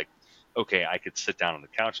stuff. Like, okay, I could sit down on the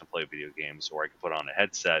couch and play video games, or I could put on a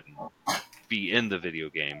headset and be in the video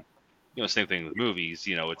game. Same thing with movies.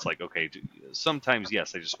 It's like, okay, sometimes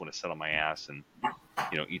yes, I just want to sit on my ass and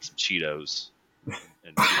eat some Cheetos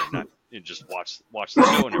and not and just watch the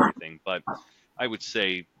show and everything. But I would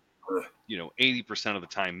say 80% of the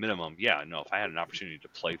time minimum. Yeah, no. If I had an opportunity to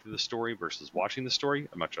play through the story versus watching the story,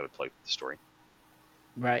 I'd much rather play through the story.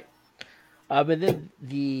 Right. But then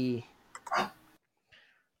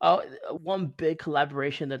one big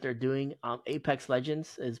collaboration that they're doing, Apex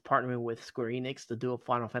Legends is partnering with Square Enix to do a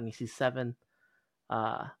Final Fantasy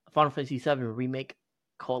VII remake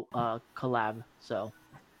collab. So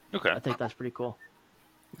Okay. I think that's pretty cool.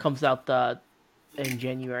 It comes out in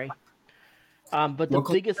January. But the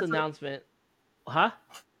biggest announcement,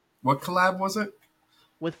 What collab was it?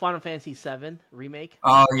 with Final Fantasy VII remake.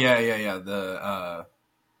 Oh yeah. The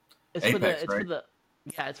It's Apex, for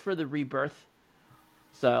it's for the Rebirth.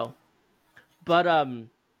 So, but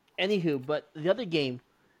but the other game,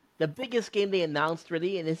 the biggest game they announced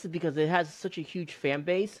really, and this is because it has such a huge fan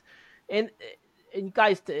base, and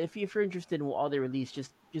guys, if you're interested in all they release,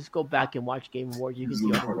 just go back and watch Game Awards. You can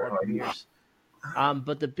see all the world premieres.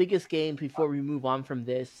 But the biggest game before we move on from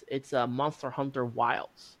this, it's Monster Hunter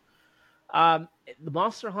Wilds. The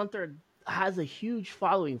Monster Hunter has a huge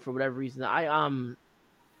following for whatever reason.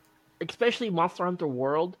 Especially Monster Hunter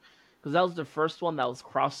World, because that was the first one that was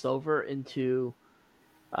crossed over into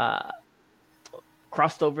other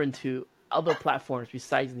platforms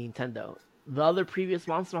besides Nintendo. The other previous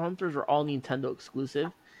Monster Hunters were all Nintendo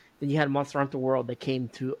exclusive. Then you had Monster Hunter World that came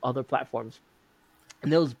to other platforms,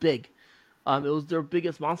 and it was big. It was their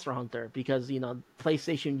biggest Monster Hunter because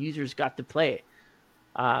PlayStation users got to play it.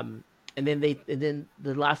 And then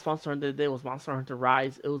the last Monster Hunter they did was Monster Hunter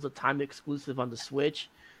Rise. It was a timed exclusive on the Switch.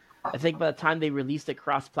 I think by the time they released it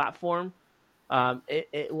cross-platform,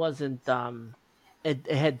 it wasn't.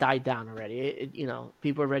 It had died down already.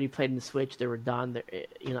 People already played in the Switch. They were done.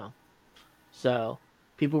 So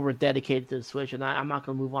people were dedicated to the Switch, and I'm not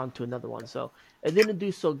going to move on to another one. So it didn't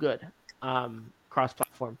do so good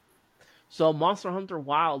cross-platform. So Monster Hunter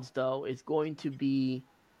Wilds though is going to be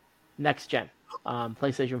next gen,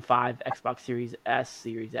 PlayStation 5, Xbox Series S,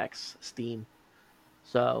 Series X, Steam.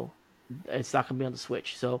 So it's not gonna be on the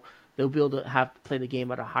Switch. So they'll be able to have to play the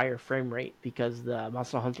game at a higher frame rate because the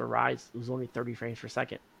Monster Hunter Rise was only 30 frames per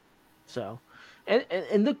second. So,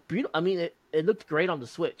 and looked beautiful. I mean, it looked great on the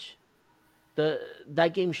Switch.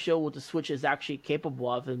 That game showed what the Switch is actually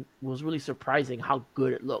capable of, and was really surprising how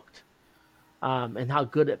good it looked, and how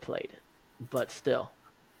good it played. But still,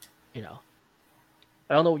 you know,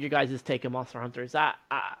 I don't know what your guys' take on Monster Hunter is. I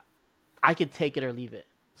could take it or leave it.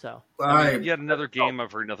 So I mean, I yet another game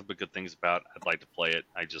I've heard nothing but good things about. I'd like to play it.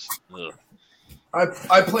 I just, ugh.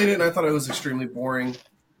 I played it and I thought it was extremely boring.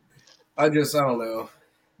 I don't know.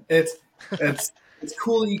 It's it's it's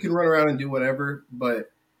cool that you can run around and do whatever,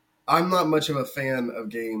 but I'm not much of a fan of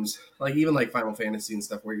games like even like Final Fantasy and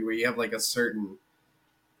stuff where you have like a certain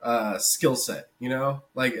skill set, you know,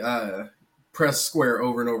 like press square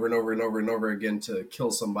over and over and over and over and over again to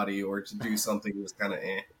kill somebody or to do something that's kind of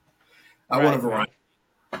eh. I want a right, variety.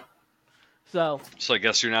 right. So, So I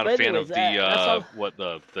guess you're not a but fan anyways, of the that's all.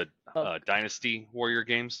 Uh, Dynasty Warrior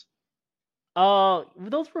games.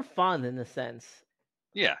 those were fun in a sense.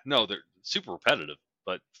 Yeah, no, they're super repetitive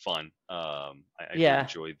but fun. I do Yeah,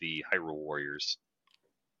 enjoy the Hyrule Warriors.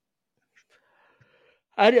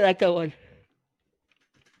 I did like that one,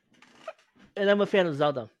 and I'm a fan of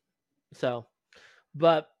Zelda. So,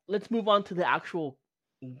 but let's move on to the actual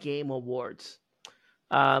game awards.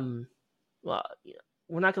 Um, well,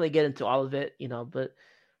 we're not going to get into all of it, but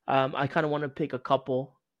I kind of want to pick a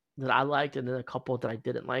couple that I liked and then a couple that I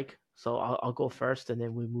didn't like. So I'll go first, and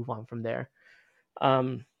then we move on from there.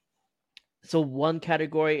 Um, so one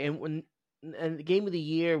category, and the game of the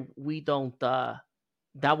year, we don't.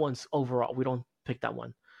 That one's overall. We don't pick that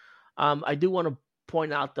one. I do want to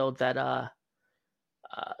point out though that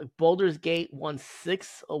Baldur's Gate won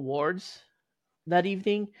 6 awards that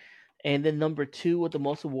evening, and then number 2 with the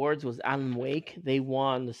most awards was Alan Wake. They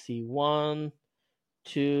won. Let's see, one,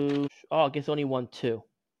 two. Oh, I guess only won 2.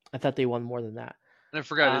 I thought they won more than that. And I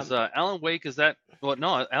forgot, is Um, Alan Wake, is that, well,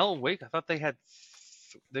 no, Alan Wake, I thought they had,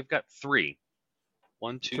 they've got 3.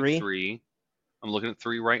 1, 2, 3. 3. I'm looking at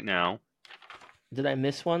 3 right now. Did I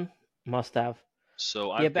miss one? Must have. So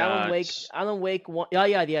Yeah, I've but got Alan Wake won. Oh,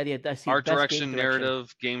 yeah. I see. art Best game direction, direction.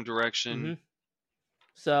 narrative, game Mm-hmm. direction.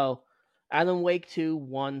 So, Alan Wake 2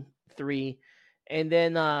 won 3, and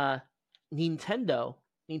then Nintendo.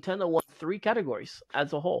 Nintendo won 3 categories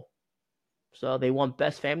as a whole. So they won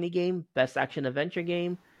best family game, best action adventure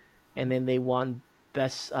game, and then they won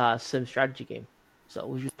best sim strategy game. So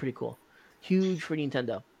which was pretty cool. Huge for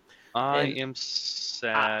Nintendo. I And am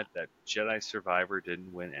sad that Jedi Survivor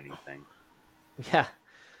didn't win anything. yeah,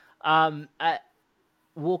 I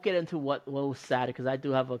we'll get into what was sad because I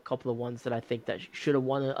do have a couple of ones that I think that should have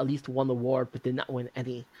won at least one award, but did not win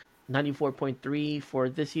any. 94.3 for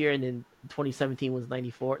this year, and then 2017 was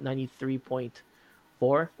 93.4.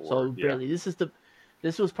 Or, So yeah. barely. This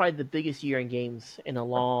was probably the biggest year in games in a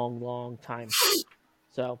long, long time.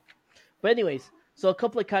 So, but anyways, so a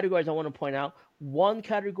couple of categories I want to point out. One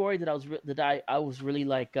category that I was really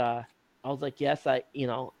like I was like yes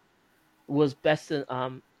was best in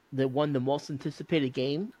that won the most anticipated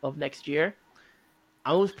game of next year.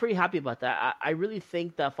 I was pretty happy about that. I really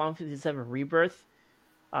think that Final Fantasy VII Rebirth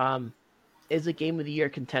um, is a game of the year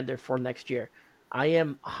contender for next year. I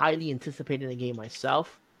am highly anticipating the game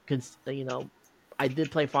myself because I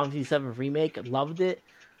did play Final Fantasy VII Remake, loved it.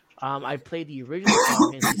 I played the original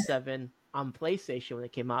Final Fantasy VII on PlayStation when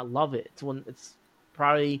it came out. Love it. It's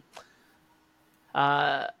probably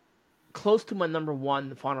uh, close to my number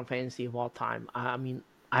one Final Fantasy of all time. I mean,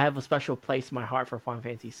 I have a special place in my heart for Final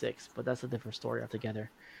Fantasy VI, but that's a different story altogether.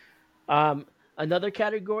 Um, Another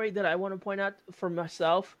category that I want to point out for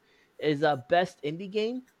myself is best indie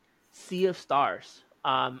game, Sea of Stars.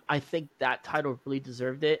 I think that title really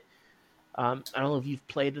deserved it. I don't know if you've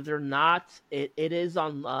played it or not. It is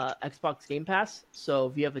on Xbox Game Pass, so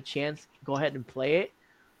if you have a chance, go ahead and play it.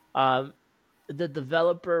 Um, the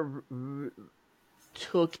developer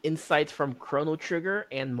took insights from Chrono Trigger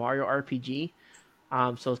and Mario RPG.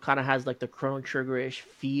 So it kind of has like the Chrono Trigger-ish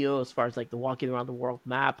feel as far as like the walking around the world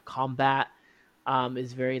map. Combat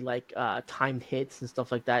is very like timed hits and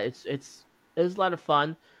stuff like that. It was a lot of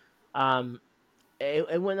fun. Um,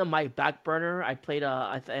 it went on my back burner. I played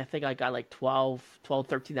I think I got like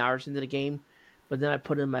 13 hours into the game, but then I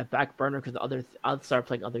put it in my back burner because I'll start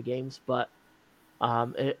playing other games. But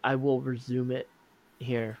I will resume it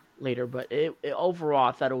here later. But overall,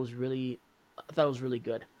 I thought it was really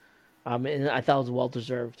good. And I thought it was well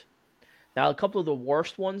deserved. Now, a couple of the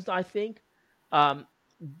worst ones, I think. Um,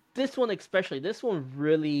 this one especially. This one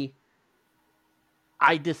really.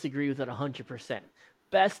 I disagree with it 100%.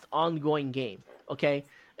 Best ongoing game, okay?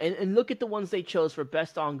 And look at the ones they chose for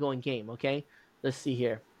best ongoing game, okay? Let's see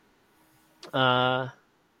here.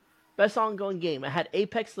 Best ongoing game. I had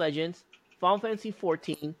Apex Legends, Final Fantasy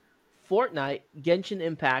 14, Fortnite, Genshin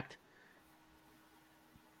Impact,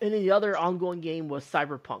 and then the other ongoing game was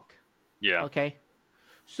Cyberpunk. Yeah. Okay?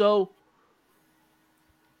 So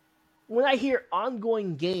when I hear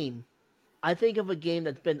ongoing game, I think of a game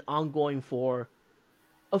that's been ongoing for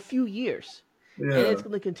a few years. And Yeah. it's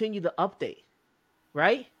going to continue to update,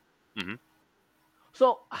 right? Mm-hmm.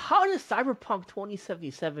 So how does Cyberpunk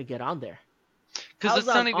 2077 get on there? Because How's it's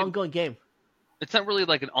that not an even. ongoing game? It's not really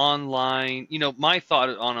like an online. My thought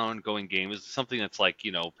on an ongoing game is something that's like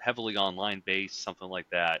heavily online based, something like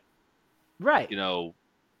that. Right.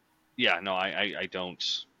 Yeah. No, I don't.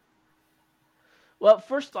 Well,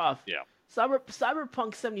 first off, Yeah.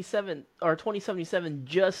 Cyberpunk 77 or 2077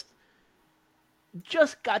 just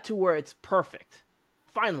got to where it's perfect.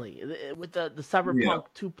 Finally, with the Cyberpunk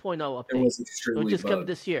 2.0 update, it was extremely which is coming bugged.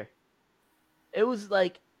 this year. It was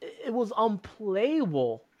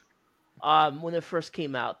unplayable when it first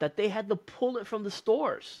came out. That they had to pull it from the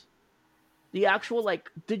stores, the actual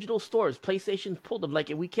digital stores. PlayStation pulled them. Like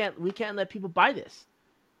we can't let people buy this.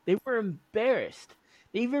 They were embarrassed.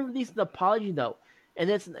 They even released an apology note, and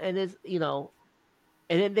it's and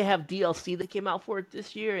then they have DLC that came out for it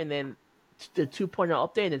this year, and then the 2.0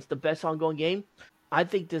 update, and it's the best ongoing game. I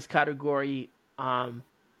think this category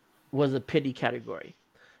was a pity category.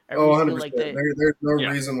 I Oh, really 100 feel like percent. they. There's no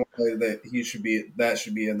Yeah. reason why that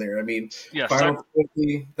should be in there. I mean, Yeah. Final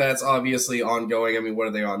Fantasy, that's obviously ongoing. I mean, what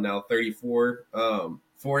are they on now? 34.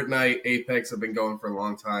 Fortnite, Apex have been going for a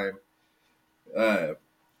long time. Uh,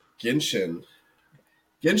 Genshin,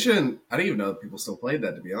 I didn't even know that people still played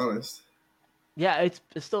that. To be honest. Yeah,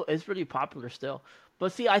 it's really popular still.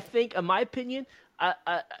 But see, I think, in my opinion,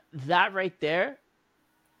 that right there,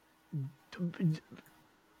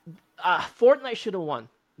 Fortnite should have won.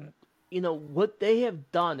 What they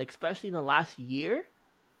have done, especially in the last year,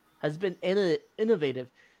 has been innovative.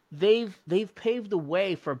 They've paved the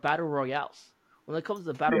way for battle royales. When it comes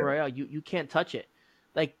to battle Yeah. royale, you can't touch it.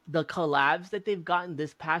 Like the collabs that they've gotten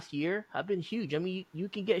this past year have been huge. I mean, you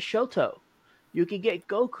can get Shoto, you can get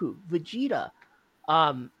Goku, Vegeta.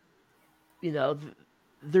 Um,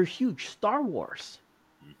 they're huge. Star Wars,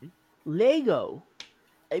 Mm-hmm. Lego.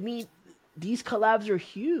 I mean, these collabs are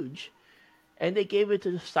huge, and they gave it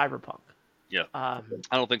to Cyberpunk. Yeah. I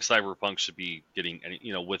don't think Cyberpunk should be getting any.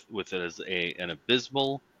 With it as an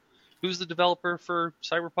abysmal. Who's the developer for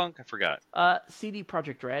Cyberpunk? I forgot. CD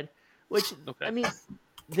Project Red, which Okay. I mean,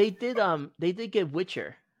 they did get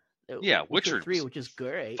Witcher. Yeah, Witcher Witcher 3, was which is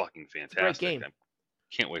great. fucking It's a great fantastic. game. I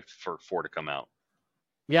can't wait for 4 to come out.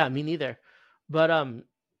 Yeah, me neither. But I'm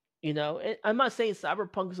not saying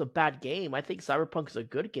Cyberpunk is a bad game. I think Cyberpunk is a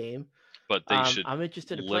good game. But they should I'm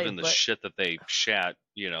interested to live play, in the but shit that they shat,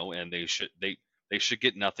 and they should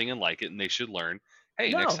get nothing and like it, and they should learn.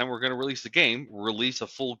 Hey, next no, time we're going to release a game, release a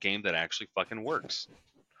full game that actually fucking works.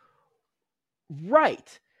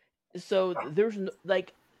 right. So there's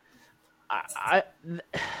I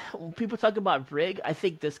when people talk about rig, I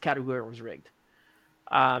think this category was rigged.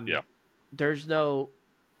 Yeah. There's no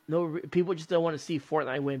people just don't want to see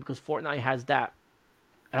Fortnite win because Fortnite has that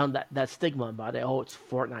that stigma about it. Oh, it's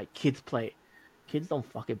Fortnite. Kids play it. Kids don't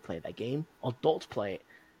fucking play that game. Adults play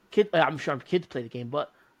it. I'm sure kids play the game,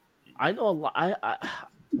 but I know a lot.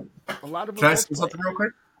 A lot of Can I adults say play. something real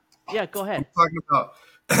quick? Yeah, go ahead.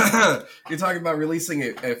 You're talking about releasing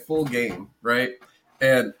a full game, right?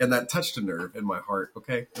 And that touched a nerve in my heart.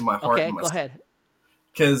 Okay, in my heart. Okay, go ahead.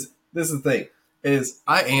 Because this is the thing: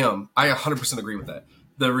 I 100% agree with that.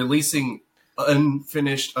 The releasing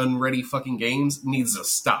unfinished, unready fucking games needs to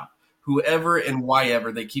stop. Whoever and why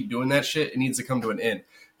ever they keep doing that shit, it needs to come to an end.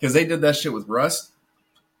 Because they did that shit with Rust.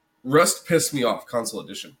 Rust pissed me off, console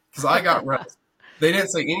edition. Because I got Rust. They didn't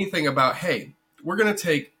say anything about, hey, we're going to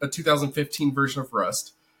take a 2015 version of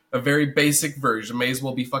Rust, a very basic version, may as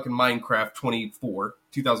well be fucking Minecraft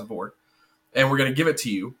 2004, and we're going to give it to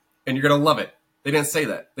you, and you're going to love it. They didn't say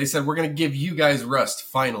that. They said, we're going to give you guys Rust,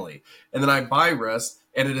 finally. And then I buy Rust,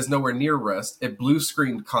 and it is nowhere near Rust. It blue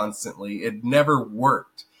screened constantly. It never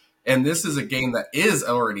worked. And this is a game that is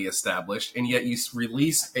already established, and yet you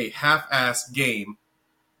release a half-assed game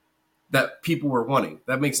that people were wanting.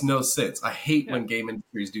 That makes no sense. I hate when game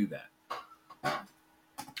industries do that.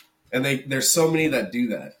 And there's so many that do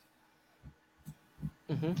that.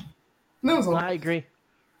 Mm-hmm. No, I agree.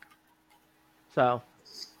 So,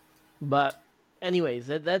 but anyways,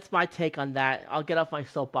 that's my take on that. I'll get off my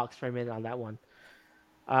soapbox for a minute on that one.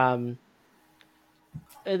 And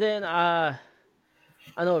then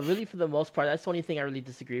I know, really, for the most part, that's the only thing I really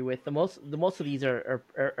disagree with. The most of these are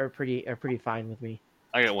pretty fine with me.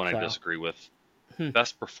 I got one I So, disagree with. hmm.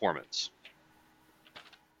 Best performance.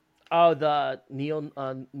 Oh, the Neo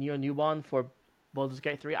Newbon for Baldur's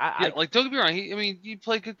Gate 3. Yeah, like don't get me wrong. I mean, you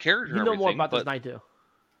play a good character You and know more everything, about this but than I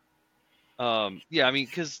do. yeah, I mean,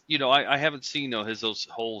 because I haven't seen his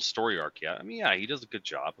whole story arc yet. I mean, yeah, he does a good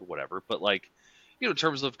job or whatever, but like, in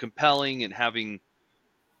terms of compelling and having,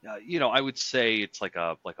 I would say it's like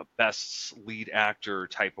a best lead actor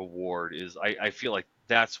type award is I feel like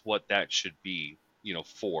that's what that should be,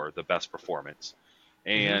 for the best performance.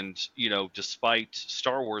 Hmm. And despite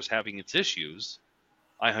Star Wars having its issues,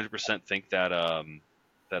 I 100% think that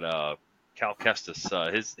Cal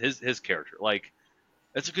Kestis, his character, like,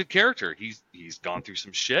 it's a good character. He's gone through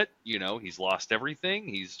some shit. He's lost everything.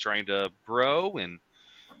 He's trying to grow, and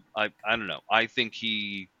I don't know. I think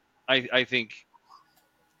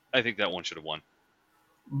that one should have won.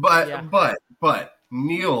 Yeah. But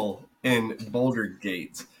Neil in Boulder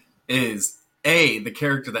Gate is the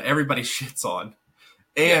character that everybody shits on,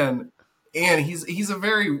 Yeah, and he's a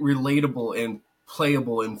very relatable and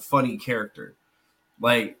playable and funny character.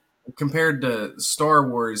 Like compared to Star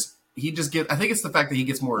Wars, he just get. I think it's the fact that he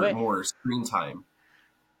gets Wait. more screen time.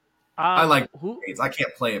 I like Who? Gates. I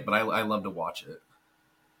can't play it, but I love to watch it.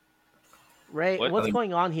 Ray, what? I what's think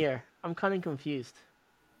going on here? I'm kind of confused.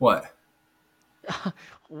 what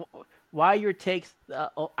Why are your takes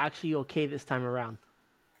actually okay this time around?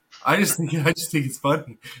 I just think it's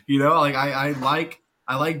funny. Like I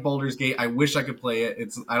like Baldur's Gate. I wish I could play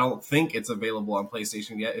it. I don't think it's available on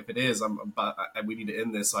PlayStation yet. If it is, we need to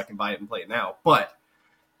end this so I can buy it and play it now. But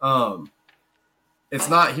um, it's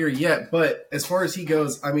not here yet. But as far as he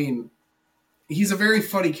goes, I mean, he's a very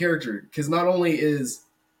funny character because not only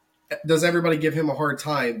does everybody give him a hard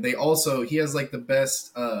time, he has like the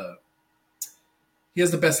best. He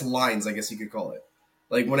has the best lines, I guess you could call it.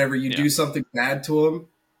 Like whenever you Yeah. do something bad to him,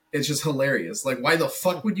 it's just hilarious. Like, why the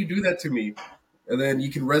fuck would you do that to me? And then you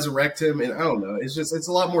can resurrect him, and I don't know. It's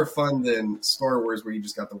a lot more fun than Star Wars, where you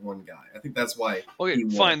just got the one guy. I think that's why Okay, he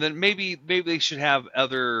won. fine. Then maybe they should have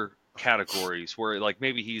other categories where like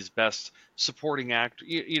maybe he's best supporting actor.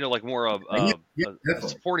 Like more of Yeah, yeah, a definitely.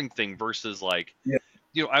 supporting thing versus like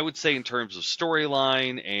Yeah, I would say in terms of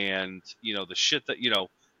storyline and the shit that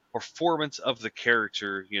performance of the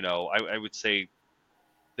character. I would say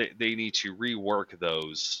they need to rework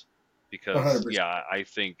those because 100%. yeah, I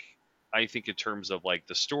think in terms of like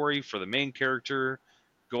the story for the main character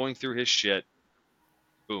going through his shit,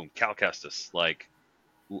 boom, Cal Kestis. Like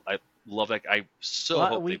I love that. I so Well,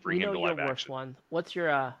 hope they we bring him know to your live worst action. one. What's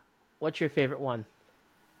your favorite one,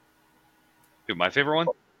 Dude, my favorite one,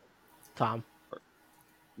 Tom?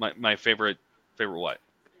 my favorite what? Favorite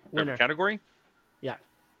Winner. category? Yeah,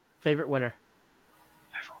 favorite winner.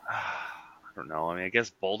 I don't know. I mean, I guess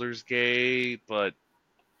Baldur's Gate, but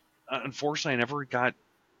unfortunately, I never got.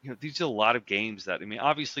 These are a lot of games that I mean,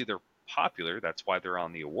 obviously they're popular. That's why they're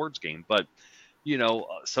on the awards game. But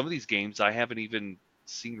some of these games I haven't even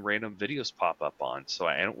seen random videos pop up on, so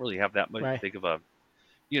I don't really have that much Right. big of a.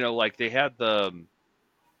 Like they had the.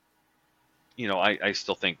 I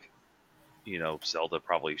still think. Zelda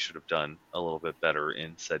probably should have done a little bit better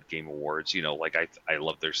in said game awards. Like I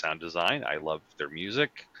love their sound design. I love their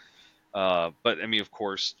music. But I mean, of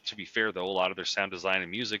course, to be fair though, a lot of their sound design and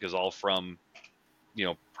music is all from,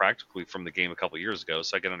 practically from the game a couple years ago.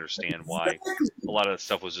 So I can understand why a lot of that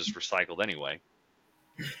stuff was just recycled anyway.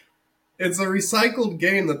 It's a recycled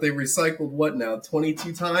game that they recycled what now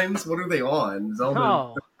 22 times. What are they on? Zelda.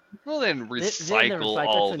 No, Well, they didn't they never recycle recycle. It's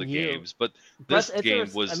all a the new, games, but but this it's a.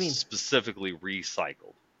 game was I mean, specifically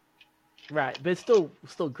recycled. right, but it's still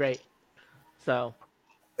great. So,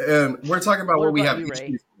 And we're talking about what what we about have you, Ray?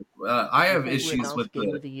 issues with. I have Before we issues announce with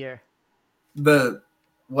Game of the Year, the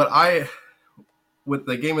what I with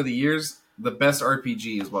the game of the years. The best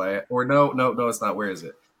RPG is what I or no, it's not. Where is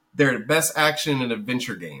it? Their best action and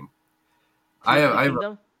adventure game. Tears of the I have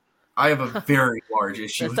Kingdom. I have a very large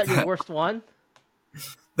issue That's with not your that. worst one.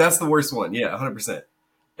 That's the worst one. Yeah, 100%.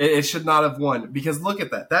 It should not have won because look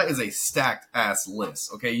at that. That is a stacked ass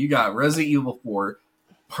list. Okay, you got Resident Evil 4,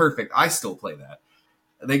 perfect. I still play that.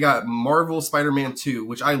 They got Marvel Spider-Man 2,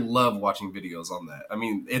 which I love watching videos on that. I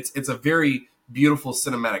mean, it's a very beautiful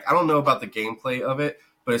cinematic. I don't know about the gameplay of it,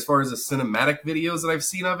 but as far as the cinematic videos that I've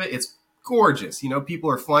seen of it, it's gorgeous. People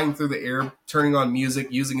are flying through the air, turning on music,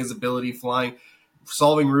 using his ability, flying,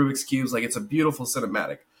 solving Rubik's cubes. Like it's a beautiful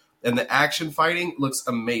cinematic, and the action fighting looks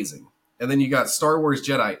amazing. And then you got Star Wars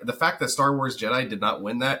Jedi. The fact that Star Wars Jedi did not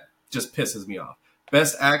win that just pisses me off.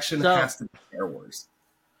 Best action So, has to be Star Wars.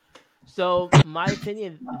 So my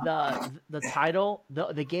opinion, the title,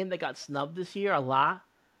 the game that got snubbed this year a lot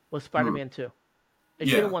was Spider-Man 2. It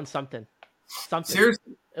should Yeah. have won something. Something.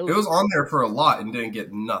 Seriously, It it was on there for a lot and didn't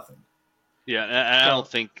get nothing. Yeah, and I So-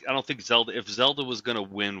 don't think Zelda. If Zelda was going to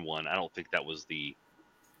win one, I don't think that was the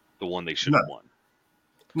one they should have No. won.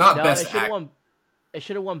 Not no, best it should have act. won. It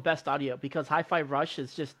should have won Best Audio because Hi-Fi Rush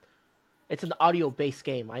is just it's an audio-based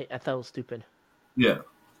game. I thought it was stupid. Yeah.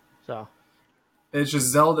 So It's just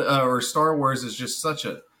Zelda or Star Wars is just such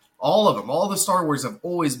a all of them. All the Star Wars have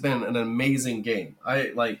always been an amazing game.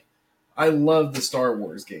 I love the Star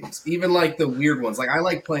Wars games, even like the weird ones. Like I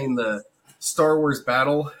like playing the Star Wars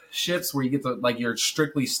battleships where you get to like you're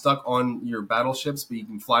strictly stuck on your battleships, but you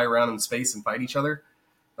can fly around in space and fight each other.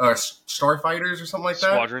 Starfighters or something like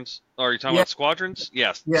that. Squadrons? Oh, are you talking Yeah. about Squadrons?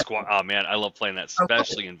 Yes. Yeah. Oh man, I love playing that,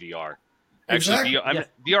 especially in VR. Actually, Exactly.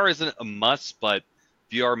 VR isn't a must, but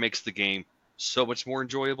VR makes the game so much more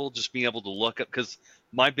enjoyable. Just being able to look up, because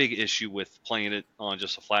my big issue with playing it on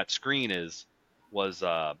just a flat screen was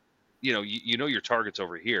you know your target's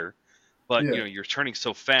over here, but Yeah. you're turning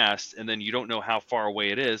so fast, and then you don't know how far away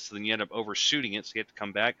it is, so then you end up overshooting it, so you have to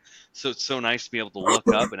come back. So it's so nice to be able to look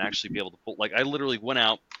up and actually be able to pull. Like I literally went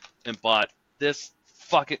out and bought this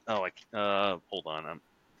fucking. Hold on,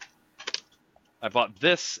 I bought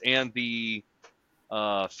this and the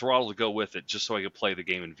throttle to go with it just so I could play the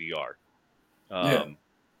game in VR. Yeah.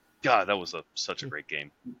 God, that was such a great game.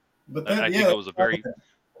 But I think it was a very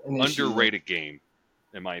an issue. underrated game,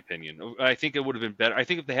 in my opinion. I think it would have been better. I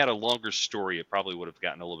think if they had a longer story, it probably would have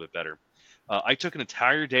gotten a little bit better. I took an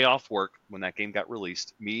entire day off work when that game got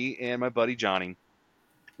released. Me and my buddy Johnny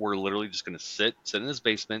were literally just going to sit in his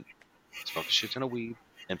basement, smoke a shit ton of weed,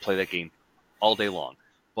 and play that game all day long.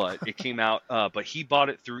 But it came out. But he bought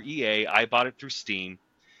it through EA. I bought it through Steam.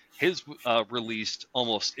 His released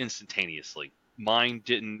almost instantaneously. Mine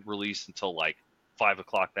didn't release until like 5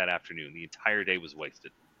 o'clock that afternoon. The entire day was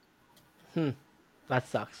wasted. that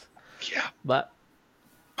sucks. Yeah. But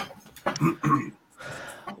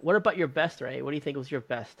what about your best, Ray? What do you think was your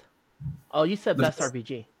best? Oh, you said best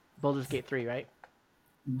RPG. Baldur's Gate 3, right?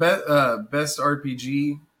 Best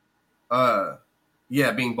RPG,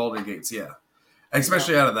 being Boulder Gates, yeah.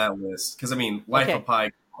 Especially out of that list. Because, I mean, Life Okay. of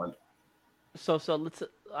Pi. So let's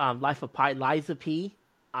Life of Pi, Liza P.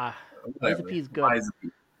 Liza P is good. Liza P.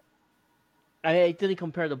 It didn't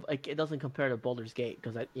compare to it doesn't compare to Baldur's Gate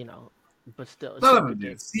because but still, it's None still of a them good do.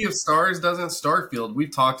 game. Sea of Stars doesn't. Starfield,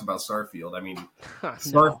 we've talked about Starfield. I mean, No.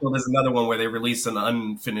 Starfield is another one where they released an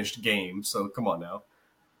unfinished game, so come on now.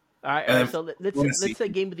 All right. And So wanna see- let's say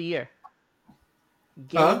game of the year.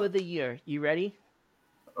 Game Huh? of the year. You ready?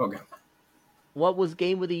 Okay. What was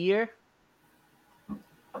game of the year?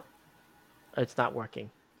 It's not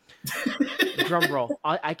working. Drum roll.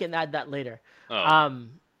 I can add that later. Oh.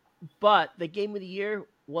 But the game of the year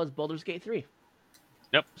was Baldur's Gate 3.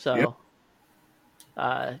 Yep. So,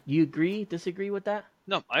 you agree? Disagree with that?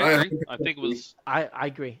 No, I agree. I think it was. I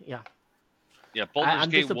agree. Yeah. Yeah, Baldur's I'm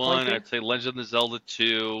Gate 1, disappointed. I'd say Legend of Zelda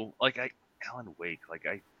 2. Alan Wake,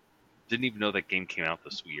 I didn't even know that game came out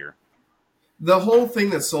this year. The whole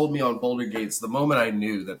thing that sold me on Boulder Gates, the moment I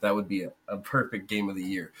knew that would be a perfect game of the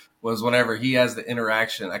year, was whenever he has the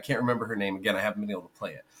interaction. I can't remember her name again. I haven't been able to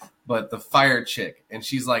play it. But the fire chick, and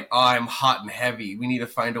she's like, "Oh, I'm hot and heavy. We need to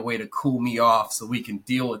find a way to cool me off so we can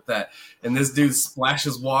deal with that." And this dude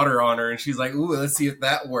splashes water on her, and she's like, "Ooh, let's see if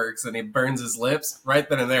that works." And he burns his lips right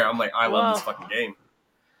then and there. I'm like, I love this fucking game.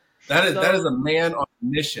 That is a man on a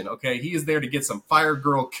mission. Okay, he is there to get some fire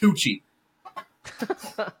girl coochie.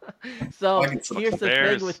 So Fucking sucks. here's the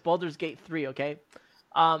Bears. thing with Baldur's Gate 3, okay?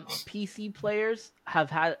 PC players have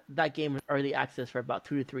had that game in early access for about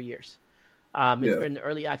 2 to 3 years. It's Yeah. been in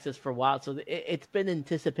early access for a while, so it's been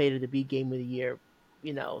anticipated to be game of the year,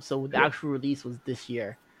 so the actual release was this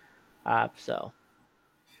year. So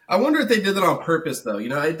I wonder if they did that on purpose, though.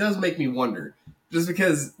 It does make me wonder. Just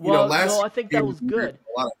because, last no, I think that year was good.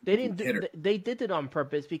 a lot of They people didn't. hit her. They did it on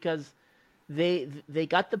purpose because they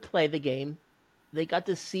got to play the game, they got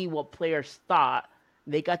to see what players thought,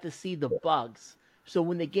 they got to see the bugs. So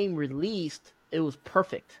when the game released, it was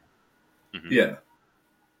perfect. Mhm. Yeah.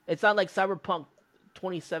 It's not like Cyberpunk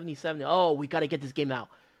 2077. Oh, we got to get this game out.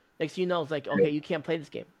 Next thing you know, it's like, okay, you can't play this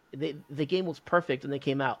game. The game was perfect when they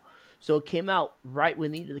came out. So it came out right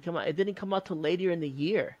when it needed to come out. It didn't come out till later in the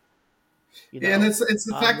year. Yeah, and it's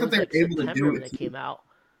the fact it that was they were able to September do when it. it came out.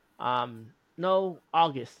 No,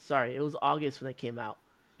 August. Sorry, it was August when it came out.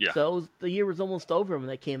 Yeah. So the year was almost over when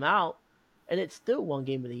it came out, and it's still one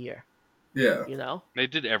game of the year. Yeah. They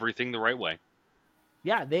did everything the right way.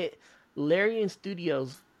 Yeah, Larian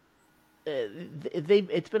Studios.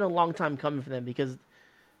 It's been a long time coming for them because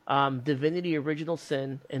Divinity Original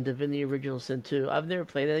Sin and Divinity Original Sin 2. I've never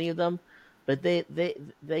played any of them, but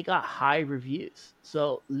they got high reviews.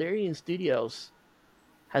 So Larian Studios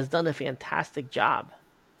has done a fantastic job,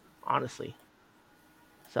 honestly.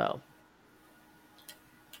 So,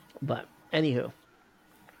 but anywho,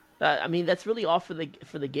 I mean that's really all for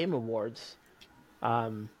the Game Awards.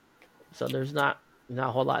 Um, so there's not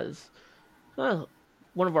a whole lot. It's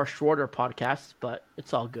one of our shorter podcasts, but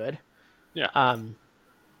it's all good. Yeah.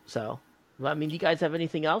 So, I mean, do you guys have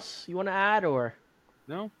anything else you want to add, or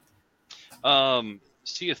No.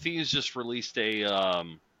 Sea of Thieves just released a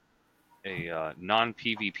non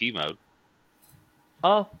PvP mode.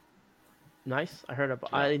 oh, nice. I heard about.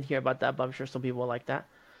 Yeah. I didn't hear about that, but I'm sure some people like that.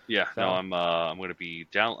 Yeah, So- no, I'm going to be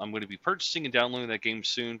I'm going to be purchasing and downloading that game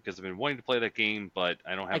soon because I've been wanting to play that game, but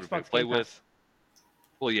I don't have anybody Xbox to play Game with. Pass.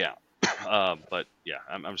 Well, yeah, but yeah,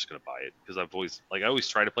 I'm just going to buy it because I always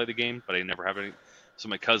try to play the game, but I never have any. So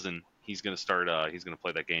my cousin, he's going to start. He's going to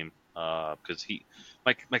play that game because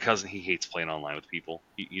my cousin, he hates playing online with people.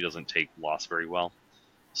 He doesn't take loss very well.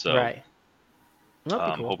 So Right.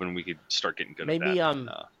 That'd be cool. hoping we could start getting good Maybe at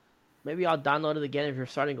that. maybe I'll download it again if you're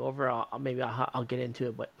starting over. I'll get into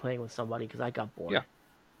it, but playing with somebody because I got bored.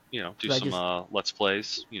 Yeah. Do So I some let's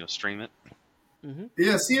plays. Stream it. Mm-hmm.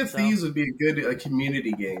 Yeah, Sea of So- Thieves would be a good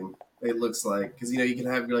community game. It looks like because you can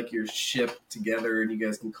have like your ship together and you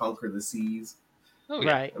guys can conquer the seas. Oh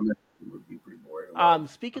yeah. Right. I mean, it would be pretty boring.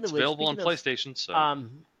 Speaking It's of which, available on speaking PlayStation. So of,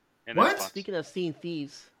 and What? Xbox. speaking of seeing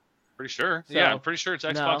thieves, Pretty sure. So, Yeah, I'm pretty sure it's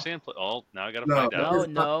Xbox no. and Play. Oh, now I gotta No, find out. No,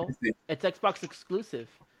 it's not no. PlayStation. it's Xbox exclusive.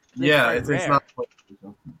 Yeah, very it's rare. not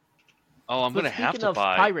PlayStation. Oh, I'm But gonna have speaking to of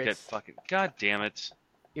buy. pirates- Get fucking. God damn it!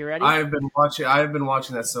 You ready? I have been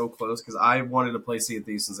watching that so close because I wanted to play Sea of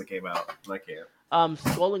Thieves since it came out, and I can't.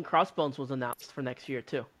 Skull and Crossbones was announced for next year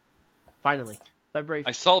too. Finally, February.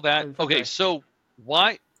 I saw that. in February. Okay, so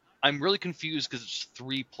why? I'm really confused because it's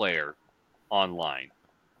 3-player online.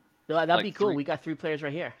 That'd like be cool. 3 We got 3 players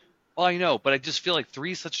right here. Well, I know, but I just feel like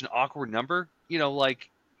 3 is such an awkward number.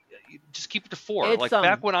 Just keep it to 4. It's, Like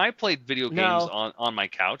back when I played video games no. on my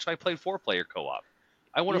couch, I played 4-player co-op.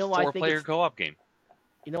 I want You know a why I think 4-player it's- co-op game.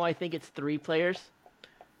 You know, I think it's 3 players.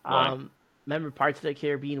 Why? Remember Parts of the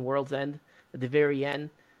Caribbean World's End? At the very end,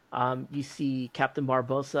 you see Captain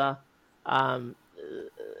Barbosa,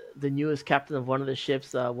 the newest captain of one of the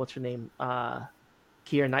ships. What's her name?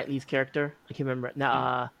 Keira Knightley's character. I can't remember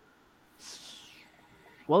now.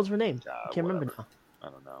 What was her name? I can't remember now. I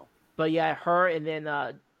don't know. But yeah, her and then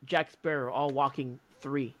Jack Sparrow all walking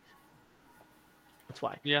 3. That's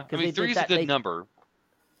why. Yeah, I 'Cause mean, they 3 did is a that- good they- number.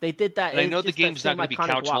 They did that. And I it's know the just that game's not same going to be iconic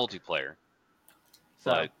couch walk. multiplayer.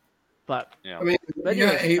 So, but Yeah. I mean, But you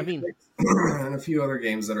got anyways, I Apex mean- and a few other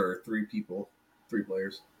games that are 3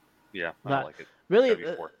 players. Yeah, I But like it. really,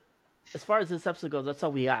 Gotta be 4. as far as this episode goes, that's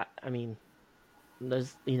all we got. I mean,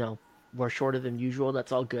 there's we're shorter than usual.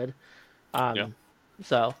 That's all good. Yeah.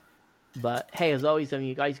 So, but hey, as always, I mean,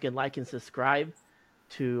 you guys can like and subscribe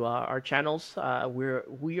to our channels.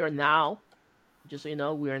 We are now, just so you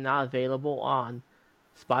know, we are now available on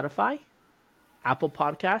Spotify, Apple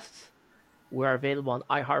Podcasts. We're available on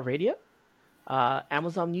iHeartRadio,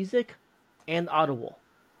 Amazon Music, and Audible.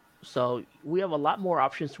 So we have a lot more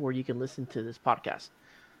options where you can listen to this podcast.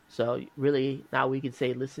 So really, now we can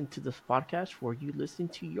say listen to this podcast where you listen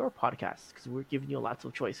to your podcast because we're giving you lots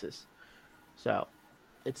of choices. So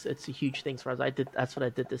it's a huge thing for us. That's what I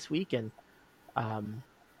did this week, and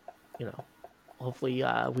hopefully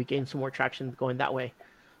we gain some more traction going that way.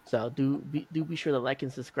 So do be sure to like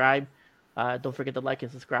and subscribe. Don't forget to like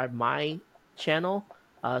and subscribe my channel,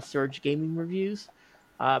 Surge Gaming Reviews.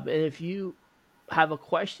 And if you have a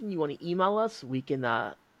question you want to email us, we can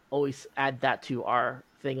always add that to our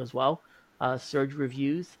thing as well.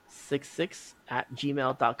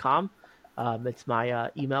 surgereviews66@gmail.com. It's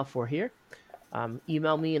my email for here.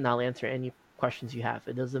 Email me and I'll answer any questions you have.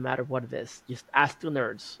 It doesn't matter what it is. Just ask the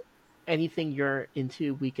nerds. Anything you're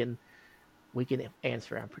into, we can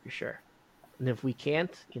answer. I'm pretty sure. And if we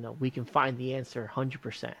can't, we can find the answer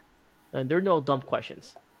 100%. And there are no dumb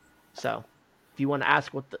questions. So if you want to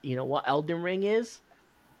ask what what Elden Ring is,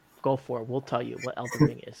 go for it. We'll tell you what Elden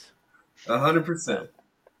Ring is. 100%.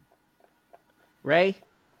 Ray,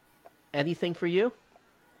 anything for you?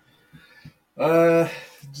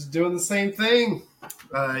 Just doing the same thing.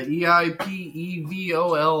 EIPEVOLI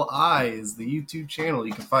is the YouTube channel.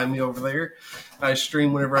 You can find me over there. I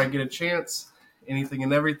stream whenever I get a chance. Anything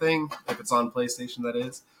and everything. If it's on PlayStation, that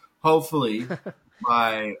is. Hopefully,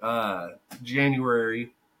 by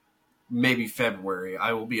January, maybe February,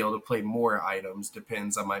 I will be able to play more items.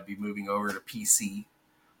 Depends. I might be moving over to PC.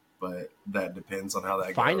 but that depends on how that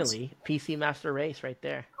goes. Finally, PC Master Race right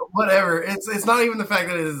there. Whatever. It's not even the fact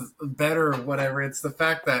that it is better or whatever. It's the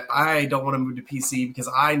fact that I don't want to move to PC because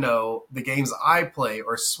I know the games I play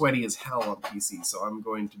are sweaty as hell on PC, so I'm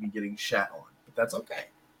going to be getting shat on. But that's okay.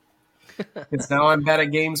 Because now I'm bad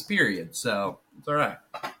at games, period. So it's all right.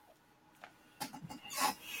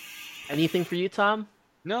 Anything for you, Tom?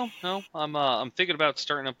 No. I'm thinking about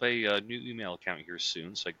starting up a new email account here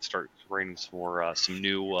soon, so I can start writing some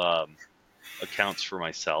new accounts for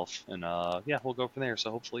myself, and we'll go from there.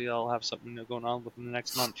 So hopefully I'll have something going on within the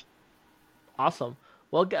next month. Awesome.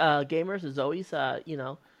 Well, gamers, as always,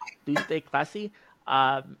 do stay classy.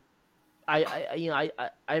 I've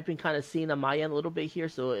been kind of seeing on my end a little bit here.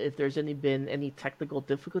 So if there's been any technical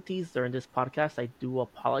difficulties during this podcast, I do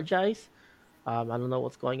apologize. I don't know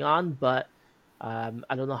what's going on, but I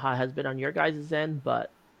don't know how it has been on your guys' end,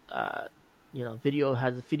 but video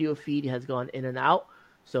feed has gone in and out.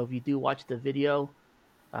 So if you do watch the video,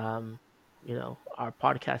 our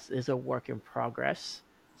podcast is a work in progress.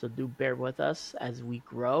 So do bear with us as we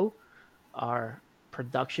grow. Our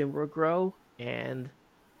production will grow and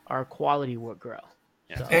our quality will grow.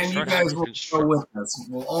 Yeah. So, And you guys will grow with us.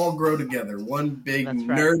 We'll all grow together. One big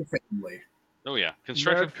nerd family. Oh, yeah.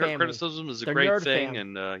 Constructive criticism is a great thing.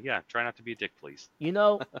 Fam. And, try not to be a dick, please.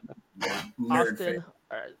 Austin,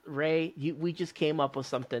 Ray, we just came up with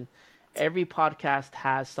something. Every podcast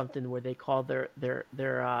has something where they call their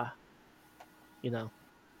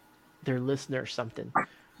listeners something.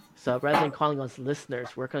 So rather than calling us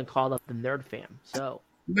listeners, we're going to call them the Nerd Fam. So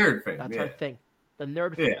Nerd Fam, that's our thing. The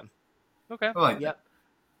Nerd Fam. Okay. I like yep.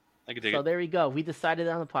 I can dig it. There you go. We decided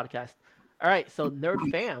on the podcast. All right. So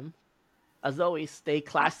Nerd Fam, as always, stay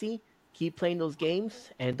classy, keep playing those games,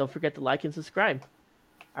 and don't forget to like and subscribe.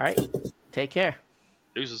 All right. Take care.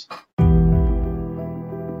 Deuces.